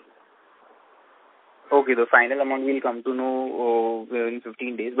deal. Okay, the final amount we'll come to know in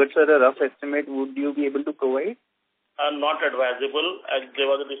 15 days. But sir, a rough estimate would you be able to provide? Not advisable, as there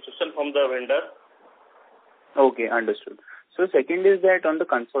was a restriction from the vendor. Okay, understood. So second is that on the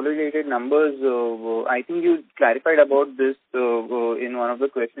consolidated numbers, I think you clarified about this in one of the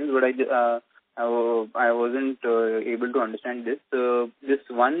questions, but I wasn't able to understand this. This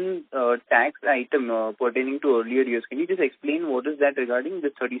one tax item pertaining to earlier years, can you just explain what is that regarding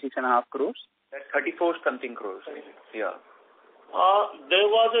this 36.5 crores? That's 34 something crores. Yeah. There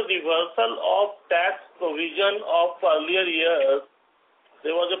was a reversal of tax provision of earlier years.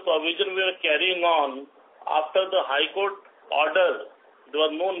 There was a provision we were carrying on after the High Court order. There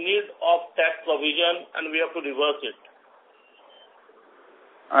was no need of tax provision and we have to reverse it.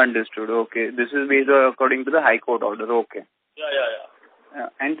 Understood. Okay. This is based according to the High Court order. Okay. Yeah.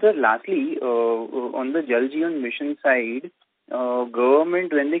 And sir, lastly, on the Jal Jeevan mission side,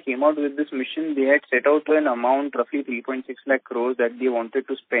 government, when they came out with this mission, they had set out an amount, roughly 3.6 lakh crores that they wanted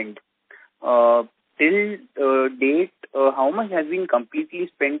to spend. Till date, how much has been completely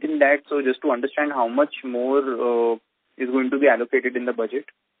spent in that? So just to understand how much more is going to be allocated in the budget?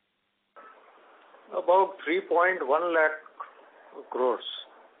 About 3.1 lakh crores.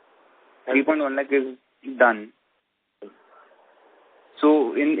 3.1 lakh is done.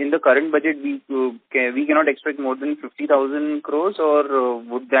 So in the current budget, we cannot expect more than 50,000 crores, or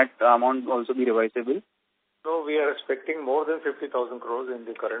would that amount also be revisable? No, we are expecting more than 50,000 crores in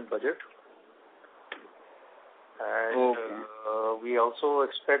the current budget. And we also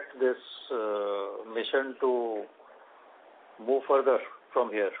expect this mission to move further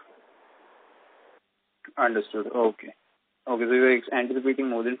from here. Understood. Okay. So we were anticipating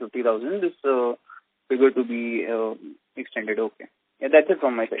more than 50,000. This figure to be extended. Okay. Yeah, that's it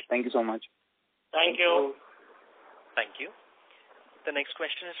from my side. Thank you so much. Thank you. Thank you. The next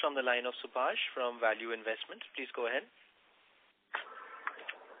question is from the line of Subhash from Value Investments. Please go ahead.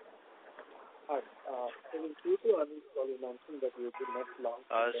 In Q2 earnings call, you mentioned that you would be net long.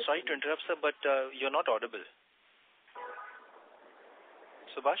 Sorry to interrupt, sir, but you're not audible.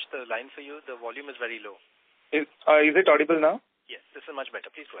 Subhash, the line for you, the volume is very low. Is it audible now? Yes, this is much better.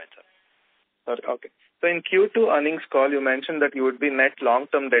 Please go ahead, sir. Sorry, okay. So in Q2 earnings call, you mentioned that you would be net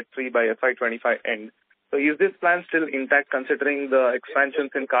long-term debt-free by FY25 end. So is this plan still intact considering the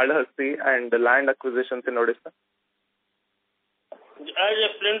expansions in Kalahasti and the land acquisitions in Odisha? As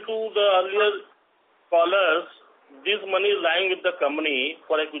explained to the earlier callers, this money is lying with the company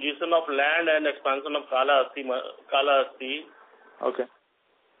for acquisition of land and expansion of Kalahasti. Okay.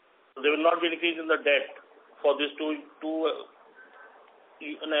 So there will not be increase in the debt for these two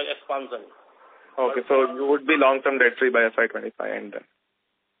expansion. Okay, so you would be long-term debt-free by FY25 end then.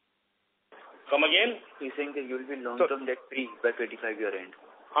 Come again? He's saying that you will be long-term debt-free by 25 year end.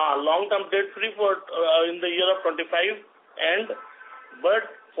 Long-term debt-free for in the year of 25 end,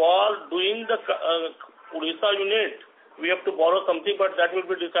 but for doing the Odisha unit, we have to borrow something, but that will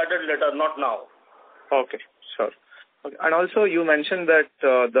be decided later, not now. Okay, sure. Okay. And also you mentioned that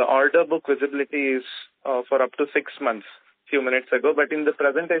the order book visibility is for up to 6 months, few minutes ago, but in the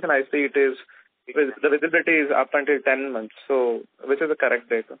presentation I see the visibility is up until 10 months. So which is the correct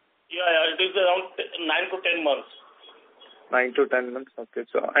data? Yeah, it is around 9 to 10 months. 9 to 10 months, okay.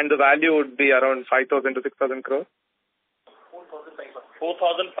 So, and the value would be around 5,000 to 6,000 crore?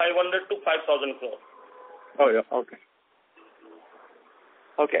 4,500 to 5,000 crore. Oh, yeah, okay.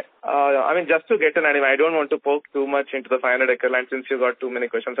 Okay. I mean, just to get an idea, I don't want to poke too much into the 500-acre land since you got too many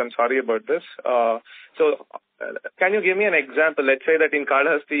questions. I'm sorry about this. So, can you give me an example? Let's say that in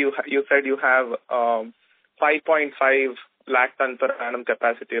Kalahasti, you said you have 5.5 lakh ton per annum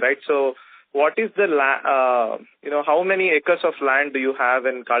capacity, right? So, what is the how many acres of land do you have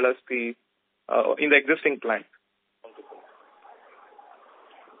in Kalahasti in the existing plant?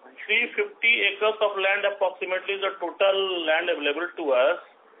 350 acres of land approximately is the total land available to us.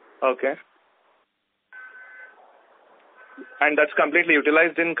 Okay. And that's completely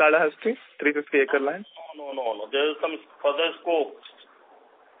utilized in Kalahasti, 350 acre land? No. There is some further scope.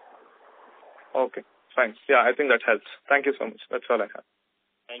 Okay, fine. Yeah, I think that helps. Thank you so much. That's all I have.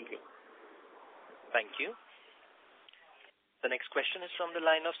 Thank you. Thank you. The next question is from the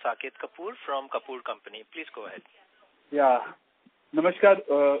line of Saket Kapoor from Kapoor Company. Please go ahead. Yeah. नमस्कार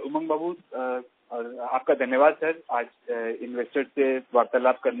उमंग बाबू और आपका धन्यवाद sir आज investor से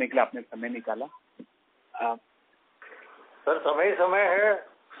वार्तालाप करने के लिए आपने समय निकाला सर समय है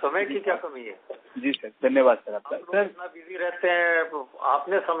समय की क्या कमी है जी सर धन्यवाद सर आपका सर इतना बिजी रहते हैं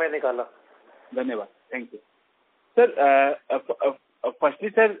आपने समय निकाला धन्यवाद thank you sir firstly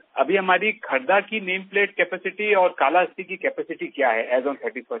sir अभी हमारी खर्दा की नेम प्लेट कैपेसिटी और कालाहस्ती की कैपेसिटी क्या है as on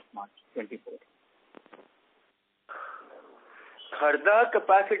 31 March 24 Kharda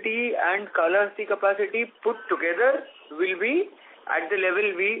capacity and Kalahasti capacity put together will be at the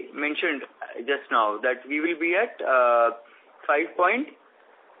level we mentioned just now, that we will be at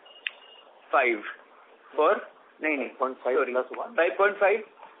 5.5 for 5.5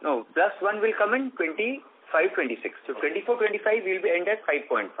 no plus 1 will come in 25-26, so 24-25 will be end at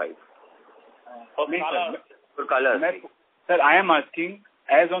 5.5 for Kalahasti. Sir, I am asking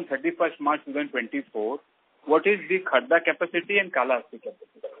as on 31st March 2024 what is the Kharda capacity and Kalahasti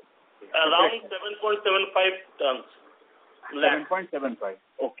capacity? Around 7.75 tons. 7.75.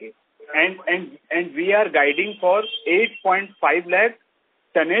 Okay. And we are guiding for 8.5 lakh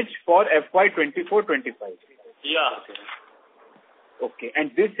tonnage for FY24-25. Yeah. Okay.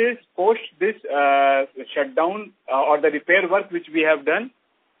 And this is post this shutdown or the repair work which we have done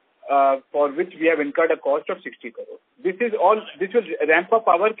for which we have incurred a cost of 60 crore. This will ramp up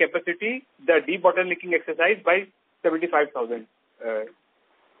our capacity, the debottlenecking exercise by 75,000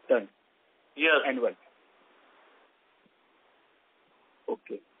 tons. Yes. Annual.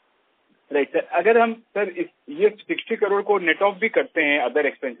 Okay. Right. Sir, अगर हम sir ये 60 करोड़ को net off भी करते हैं other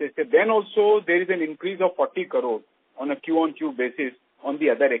expenses से, then also there is an increase of 40 crore on a Q-on-Q basis on the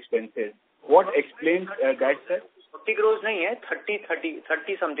other expenses. What explains that, sir? 40 crores नहीं है,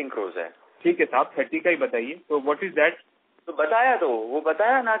 30 something crores है. ठीक है साहब 30 का ही बताइए. So what is that? तो वो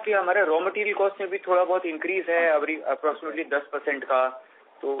बताया ना कि हमारे रॉ मटेरियल कॉस्ट में भी थोड़ा बहुत इंक्रीज है अभी अप्रोक्सीमेटली 10% का,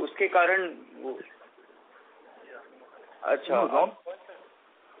 तो उसके कारण अच्छा.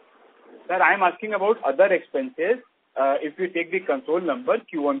 Sir, I am asking about other expenses. If we take the console number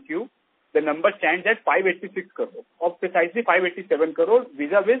Q-on-Q, the number stands at 586 crore, or precisely 587 crore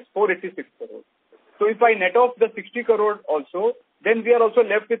vis-a-vis 486 crore. So if I net off the 60 crore also, then we are also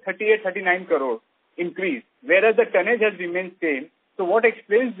left with 38-39 crore increase, whereas the tonnage has remained same. So what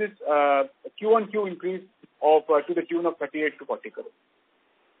explains this Q-on-Q increase of to the tune of 38 to 40 crore?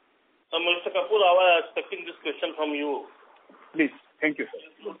 Mr. Kapoor, I was expecting this question from you. Please. Thank you,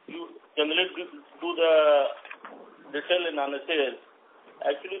 sir. You generally do the detailed analysis.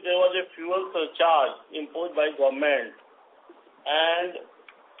 Actually, there was a fuel surcharge imposed by government, and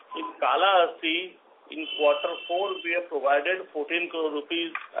in Kalahasti, in Q4, we have provided 14 crore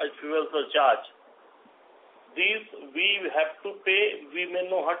rupees as fuel surcharge. These we have to pay. We may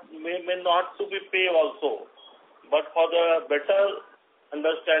not to be pay also, but for the better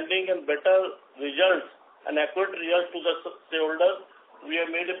understanding and better results and accurate results to the shareholders, we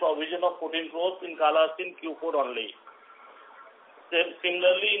have made a provision of 14 crores in Kalahasti in Q4 only.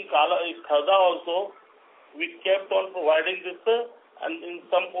 Similarly, in Kharda also, we kept on providing this and in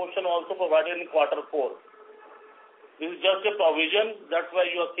some portion also provided in Q4. This is just a provision, that's why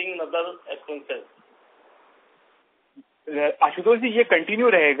you are seeing another expenses. Ashutosh जी ये continue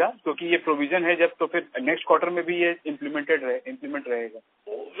रहेगा क्योंकि ये provision है जब तो फिर next quarter में भी ये इम्प्लीमेंट रहेगा.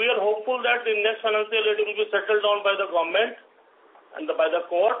 We are hopeful that in next financial year it will be settled down by the government and by the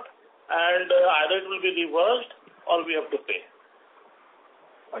court, and either it will be reversed or we have to pay.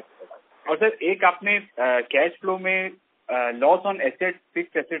 और sir एक आपने cash flow में loss on asset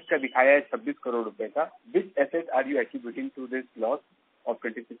fixed assets का दिखाया है 26 करोड़ रुपए का. विच asset are you attributing to this loss of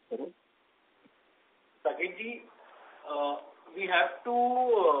 26 crore? Saket ji, we have to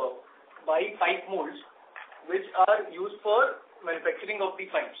buy pipe molds which are used for manufacturing of the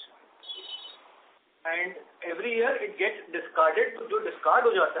pipes, and every year it gets discarded. So जो discard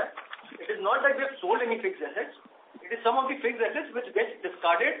हो जाता है, it is not that we have sold any fixed assets. It is some of the fixed assets which gets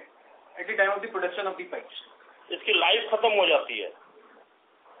discarded at the time of the production of the pipes. इसकी life खत्म हो जाती है.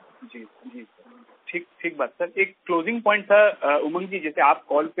 जी जी ठीक बात सर. एक closing point था उमंग जी, जैसे आप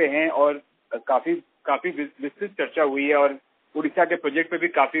कॉल पे हैं और काफी विस्तृत चर्चा हुई है और उड़ीसा के प्रोजेक्ट पे भी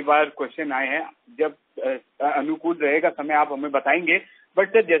काफी बार क्वेश्चन आए हैं. जब अनुकूल रहेगा समय आप हमें बताएंगे. बट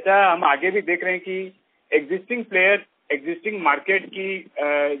सर जैसा हम आगे भी देख रहे हैं कि एग्जिस्टिंग प्लेयर, एग्जिस्टिंग मार्केट की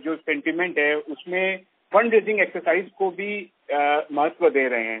जो सेंटिमेंट है उसमें फंड रेजिंग एक्सरसाइज को भी महत्व दे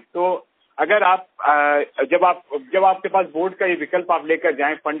रहे हैं. तो अगर आप जब आपके पास बोर्ड का ये विकल्प आप लेकर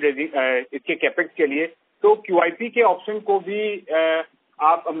जाएं फंड रेजिंग इसके कैपेक्स के लिए, तो QIP के ऑप्शन को भी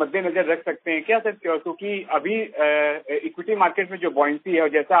आप मद्देनजर रख सकते हैं क्या सर? क्योंकि अभी इक्विटी मार्केट में जो बॉयंसी है और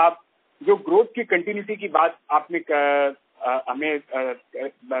जैसा आप जो ग्रोथ की कंटिन्यूटी की बात आपने हमें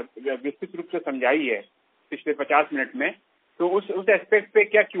विस्तृत रूप से समझाई है पिछले 50 मिनट में, तो उस एस्पेक्ट पे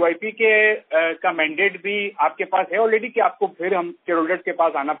क्या QIP के का मैंडेट भी आपके पास है ऑलरेडी कि आपको फिर हम शेयर होल्डर्स के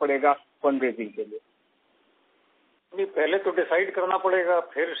पास आना पड़ेगा फंड रेजिंग के लिए? नहीं, पहले तो डिसाइड करना पड़ेगा,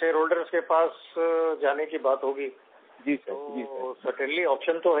 फिर शेयर होल्डर्स के पास जाने की बात होगी. जी सर. जी सर, सर्टेनली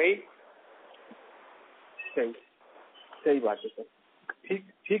ऑप्शन तो है ही. सही बात है सर.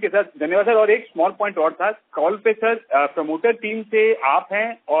 ठीक है सर, धन्यवाद सर. और एक स्मॉल पॉइंट और था कॉल पे सर, प्रमोटर टीम से आप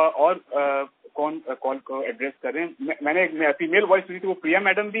हैं और कौन कॉल को एड्रेस कर रहे हैं? मैंने एक फीमेल वॉइस सुनी थी, वो प्रिया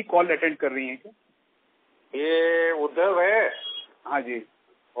मैडम भी कॉल अटेंड कर रही हैं क्या? ये उद्धव है. हाँ जी.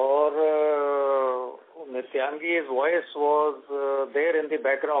 और Nityangi's voice was there in the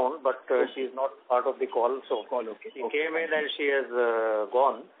background, but she is not part of the call. So okay. She came in and she has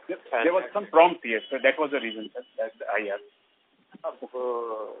gone. There was some prompt here, so that was the reason that I asked.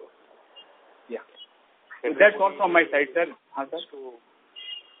 Yeah. So that's all from my side, sir. हाँ sir.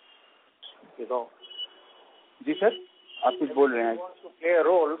 You know. Ji sir, आप कुछ बोल रहे हैं? To play a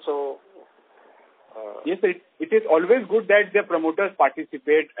role, so. Yes, sir. It is always good that the promoters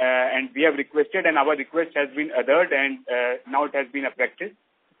participate, and we have requested, and our request has been adhered, and now it has been a practice.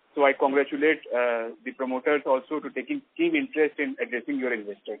 So I congratulate the promoters also to taking keen interest in addressing your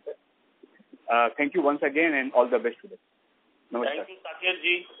investors. Thank you once again, and all the best to them. Namaskar. Thank you, Saket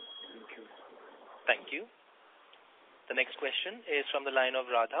ji. Thank you. The next question is from the line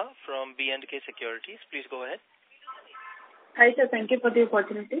of Radha from B&K Securities. Please go ahead. Hi, sir. Thank you for the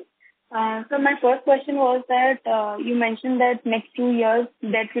opportunity. So my first question was that you mentioned that next 2 years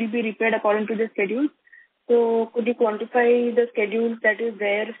debt will be repaid according to the schedule. So could you quantify the schedule that is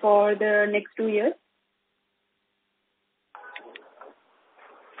there for the next 2 years?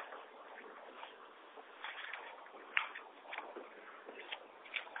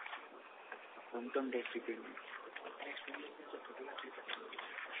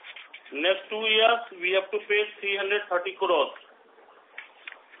 Next 2 years we have to pay 330 crores.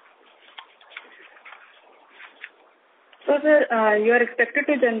 So, sir, you are expected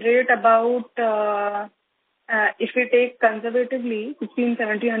to generate about, if we take conservatively,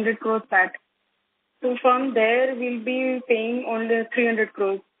 1,700 crores PAT. So, from there, we'll be paying only 300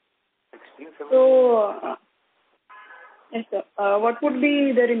 crores. So, yes, sir. What would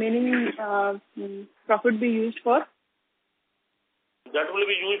be the remaining profit be used for? That will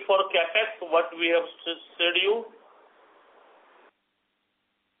be used for capex, what we have said you.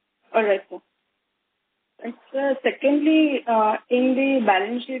 All right, sir. And secondly, in the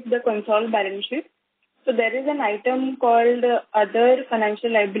balance sheet, the Concall balance sheet, so there is an item called other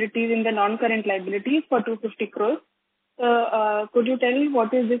financial liabilities in the non-current liabilities for 250 crores. Could you tell me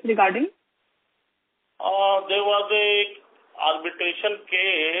what is this regarding? There was a arbitration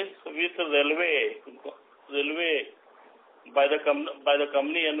case with railway by the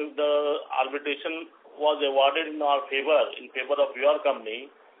company, and the arbitration was awarded in our favor, in favor of your company.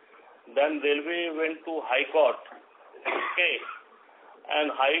 Then railway went to High Court. Okay,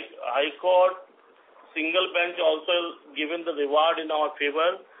 and High Court single bench also given the reward in our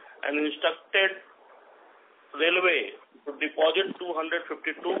favor and instructed railway to deposit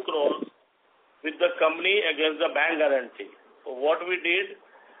 252 crores with the company against the bank guarantee. So what we did,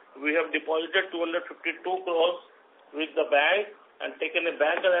 we have deposited 252 crores with the bank and taken a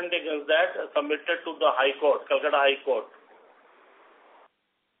bank guarantee against that and submitted to the High Court, Calcutta High Court.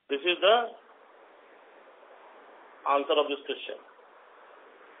 This is the answer of this question.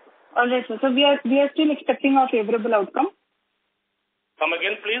 All right, sir. So we are still expecting a favorable outcome. Come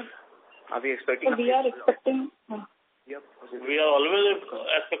again, please. Are we expecting? So we are expecting. Yep. We are always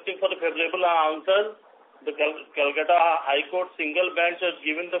expecting for the favorable answer. The Calcutta High Court single bench has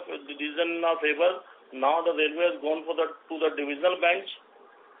given the decision in our favor. Now the railway has gone to the divisional bench,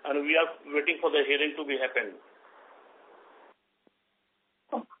 and we are waiting for the hearing to be happen.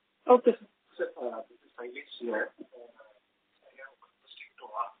 Okay, sir. This is Silesh here.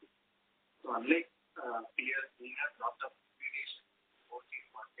 So unlike peers, we have lots of variation overseas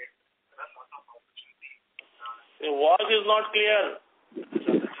market. There are lots of opportunities. The voice is not clear.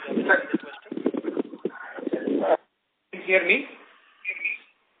 Can you hear me?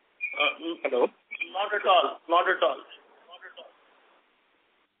 Hello? Not at all. Not at all.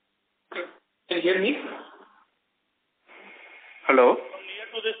 Can you hear me? Hello? Near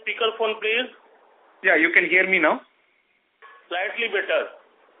to the speaker phone, please. Yeah, you can hear me now? Slightly better.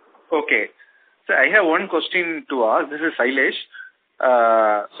 Okay. So I have one question to ask. This is Silesh.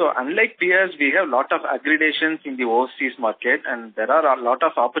 So unlike peers, we have a lot of accreditations in the overseas market, and there are a lot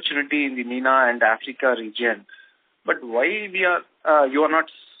of opportunity in the MENA and Africa region. But why you are not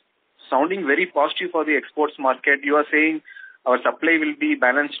sounding very positive for the exports market? You are saying our supply will be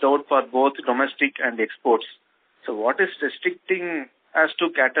balanced out for both domestic and exports. So what is restricting us to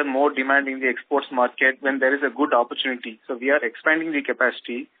cater more demand in the exports market when there is a good opportunity? So we are expanding the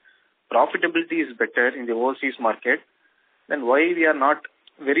capacity. Profitability is better in the overseas market. Then why we are not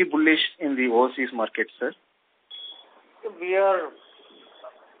very bullish in the overseas market, sir?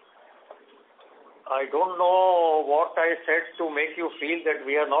 I don't know what I said to make you feel that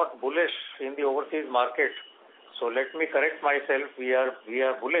we are not bullish in the overseas market. So let me correct myself. We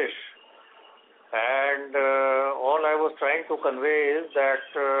are bullish. And all I was trying to convey is that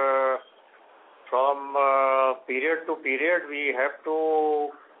from period to period, we have to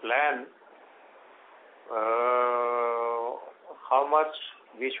plan how much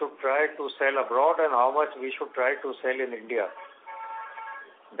we should try to sell abroad and how much we should try to sell in India.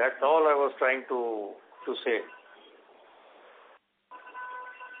 That's all I was trying to say.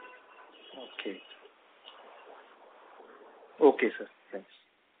 Okay. Okay, sir. Thanks.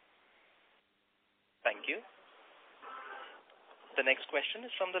 Thank you. The next question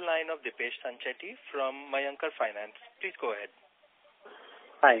is from the line of Dipesh Sanchetti from Mayankar Finance. Please go ahead.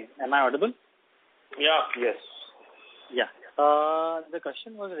 Hi, am I audible? Yeah. Yes. Yeah. The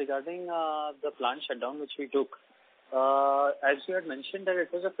question was regarding the plant shutdown which we took. As you had mentioned that it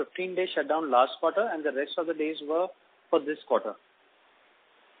was a 15-day shutdown last quarter and the rest of the days were for this quarter.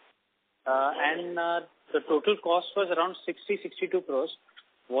 And the total cost was around 60-62 crores.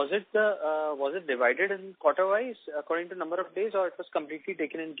 Was it divided in quarter-wise according to number of days, or it was completely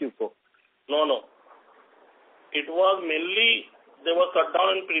taken in Q4? No. It was mainly, there was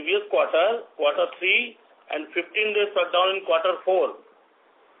shutdown in previous quarter 3, and 15 days shutdown in quarter 4.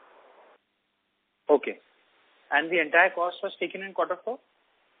 Okay. And the entire cost was taken in quarter 4?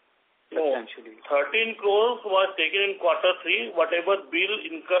 No, 13 crores was taken in quarter 3. Whatever bill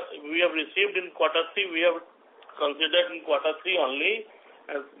we have received in quarter 3, we have considered in quarter 3 only.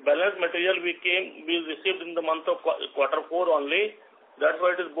 As balance material we received in the month of quarter 4 only. That's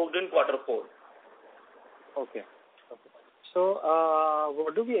why it is booked in quarter 4. Okay. So,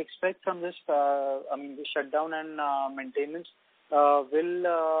 what do we expect from this, the shutdown and maintenance? How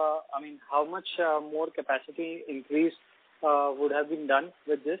much more capacity increase would have been done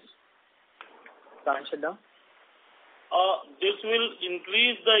with this plant shutdown? This will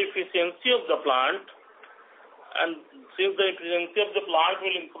increase the efficiency of the plant, and since the efficiency of the plant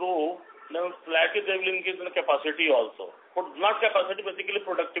will improve, then slightly they will increase in the capacity also. But not capacity, basically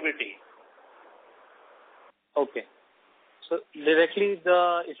productivity. Okay. So directly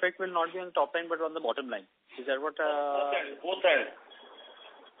the effect will not be on the top line but on the bottom line. Is that what? Both ends.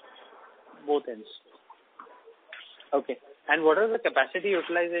 Both ends. Okay. And what is the capacity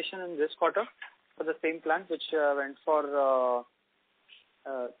utilization in this quarter for the same plant which went for?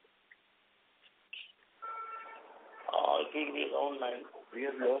 It will be around 9. We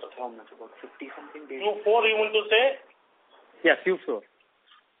have lost how much? About 50 something days. Q4 you want to say? Yeah, Q4.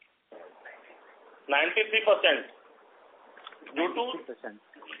 93%. Due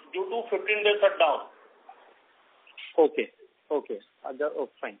to 15 days shutdown. Okay.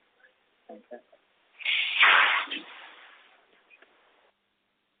 Fine.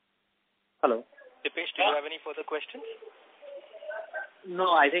 Hello. Dipesh, do you have any further questions?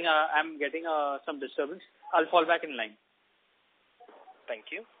 No, I think I'm getting some disturbance. I'll fall back in line.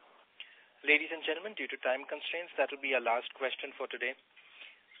 Thank you. Ladies and gentlemen, due to time constraints, that will be our last question for today.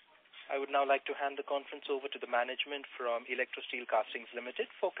 I would now like to hand the conference over to the management from Electrosteel Castings Limited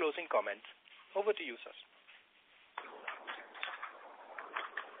for closing comments. Over to you, sir.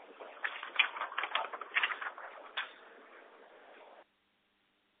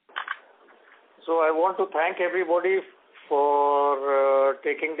 So I want to thank everybody for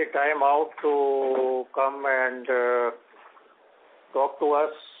taking the time out to come and talk to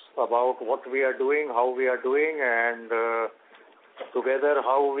us about what we are doing, how we are doing, and together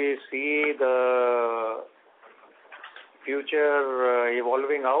how we see the future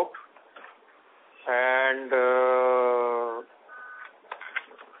evolving out. And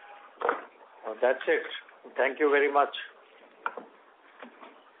that's it. Thank you very much.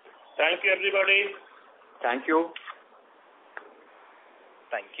 Thank you, everybody. Thank you.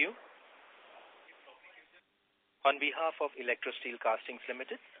 Thank you. On behalf of Electrosteel Castings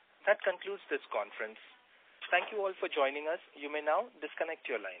Limited, that concludes this conference. Thank you all for joining us. You may now disconnect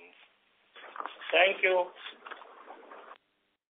your lines. Thank you.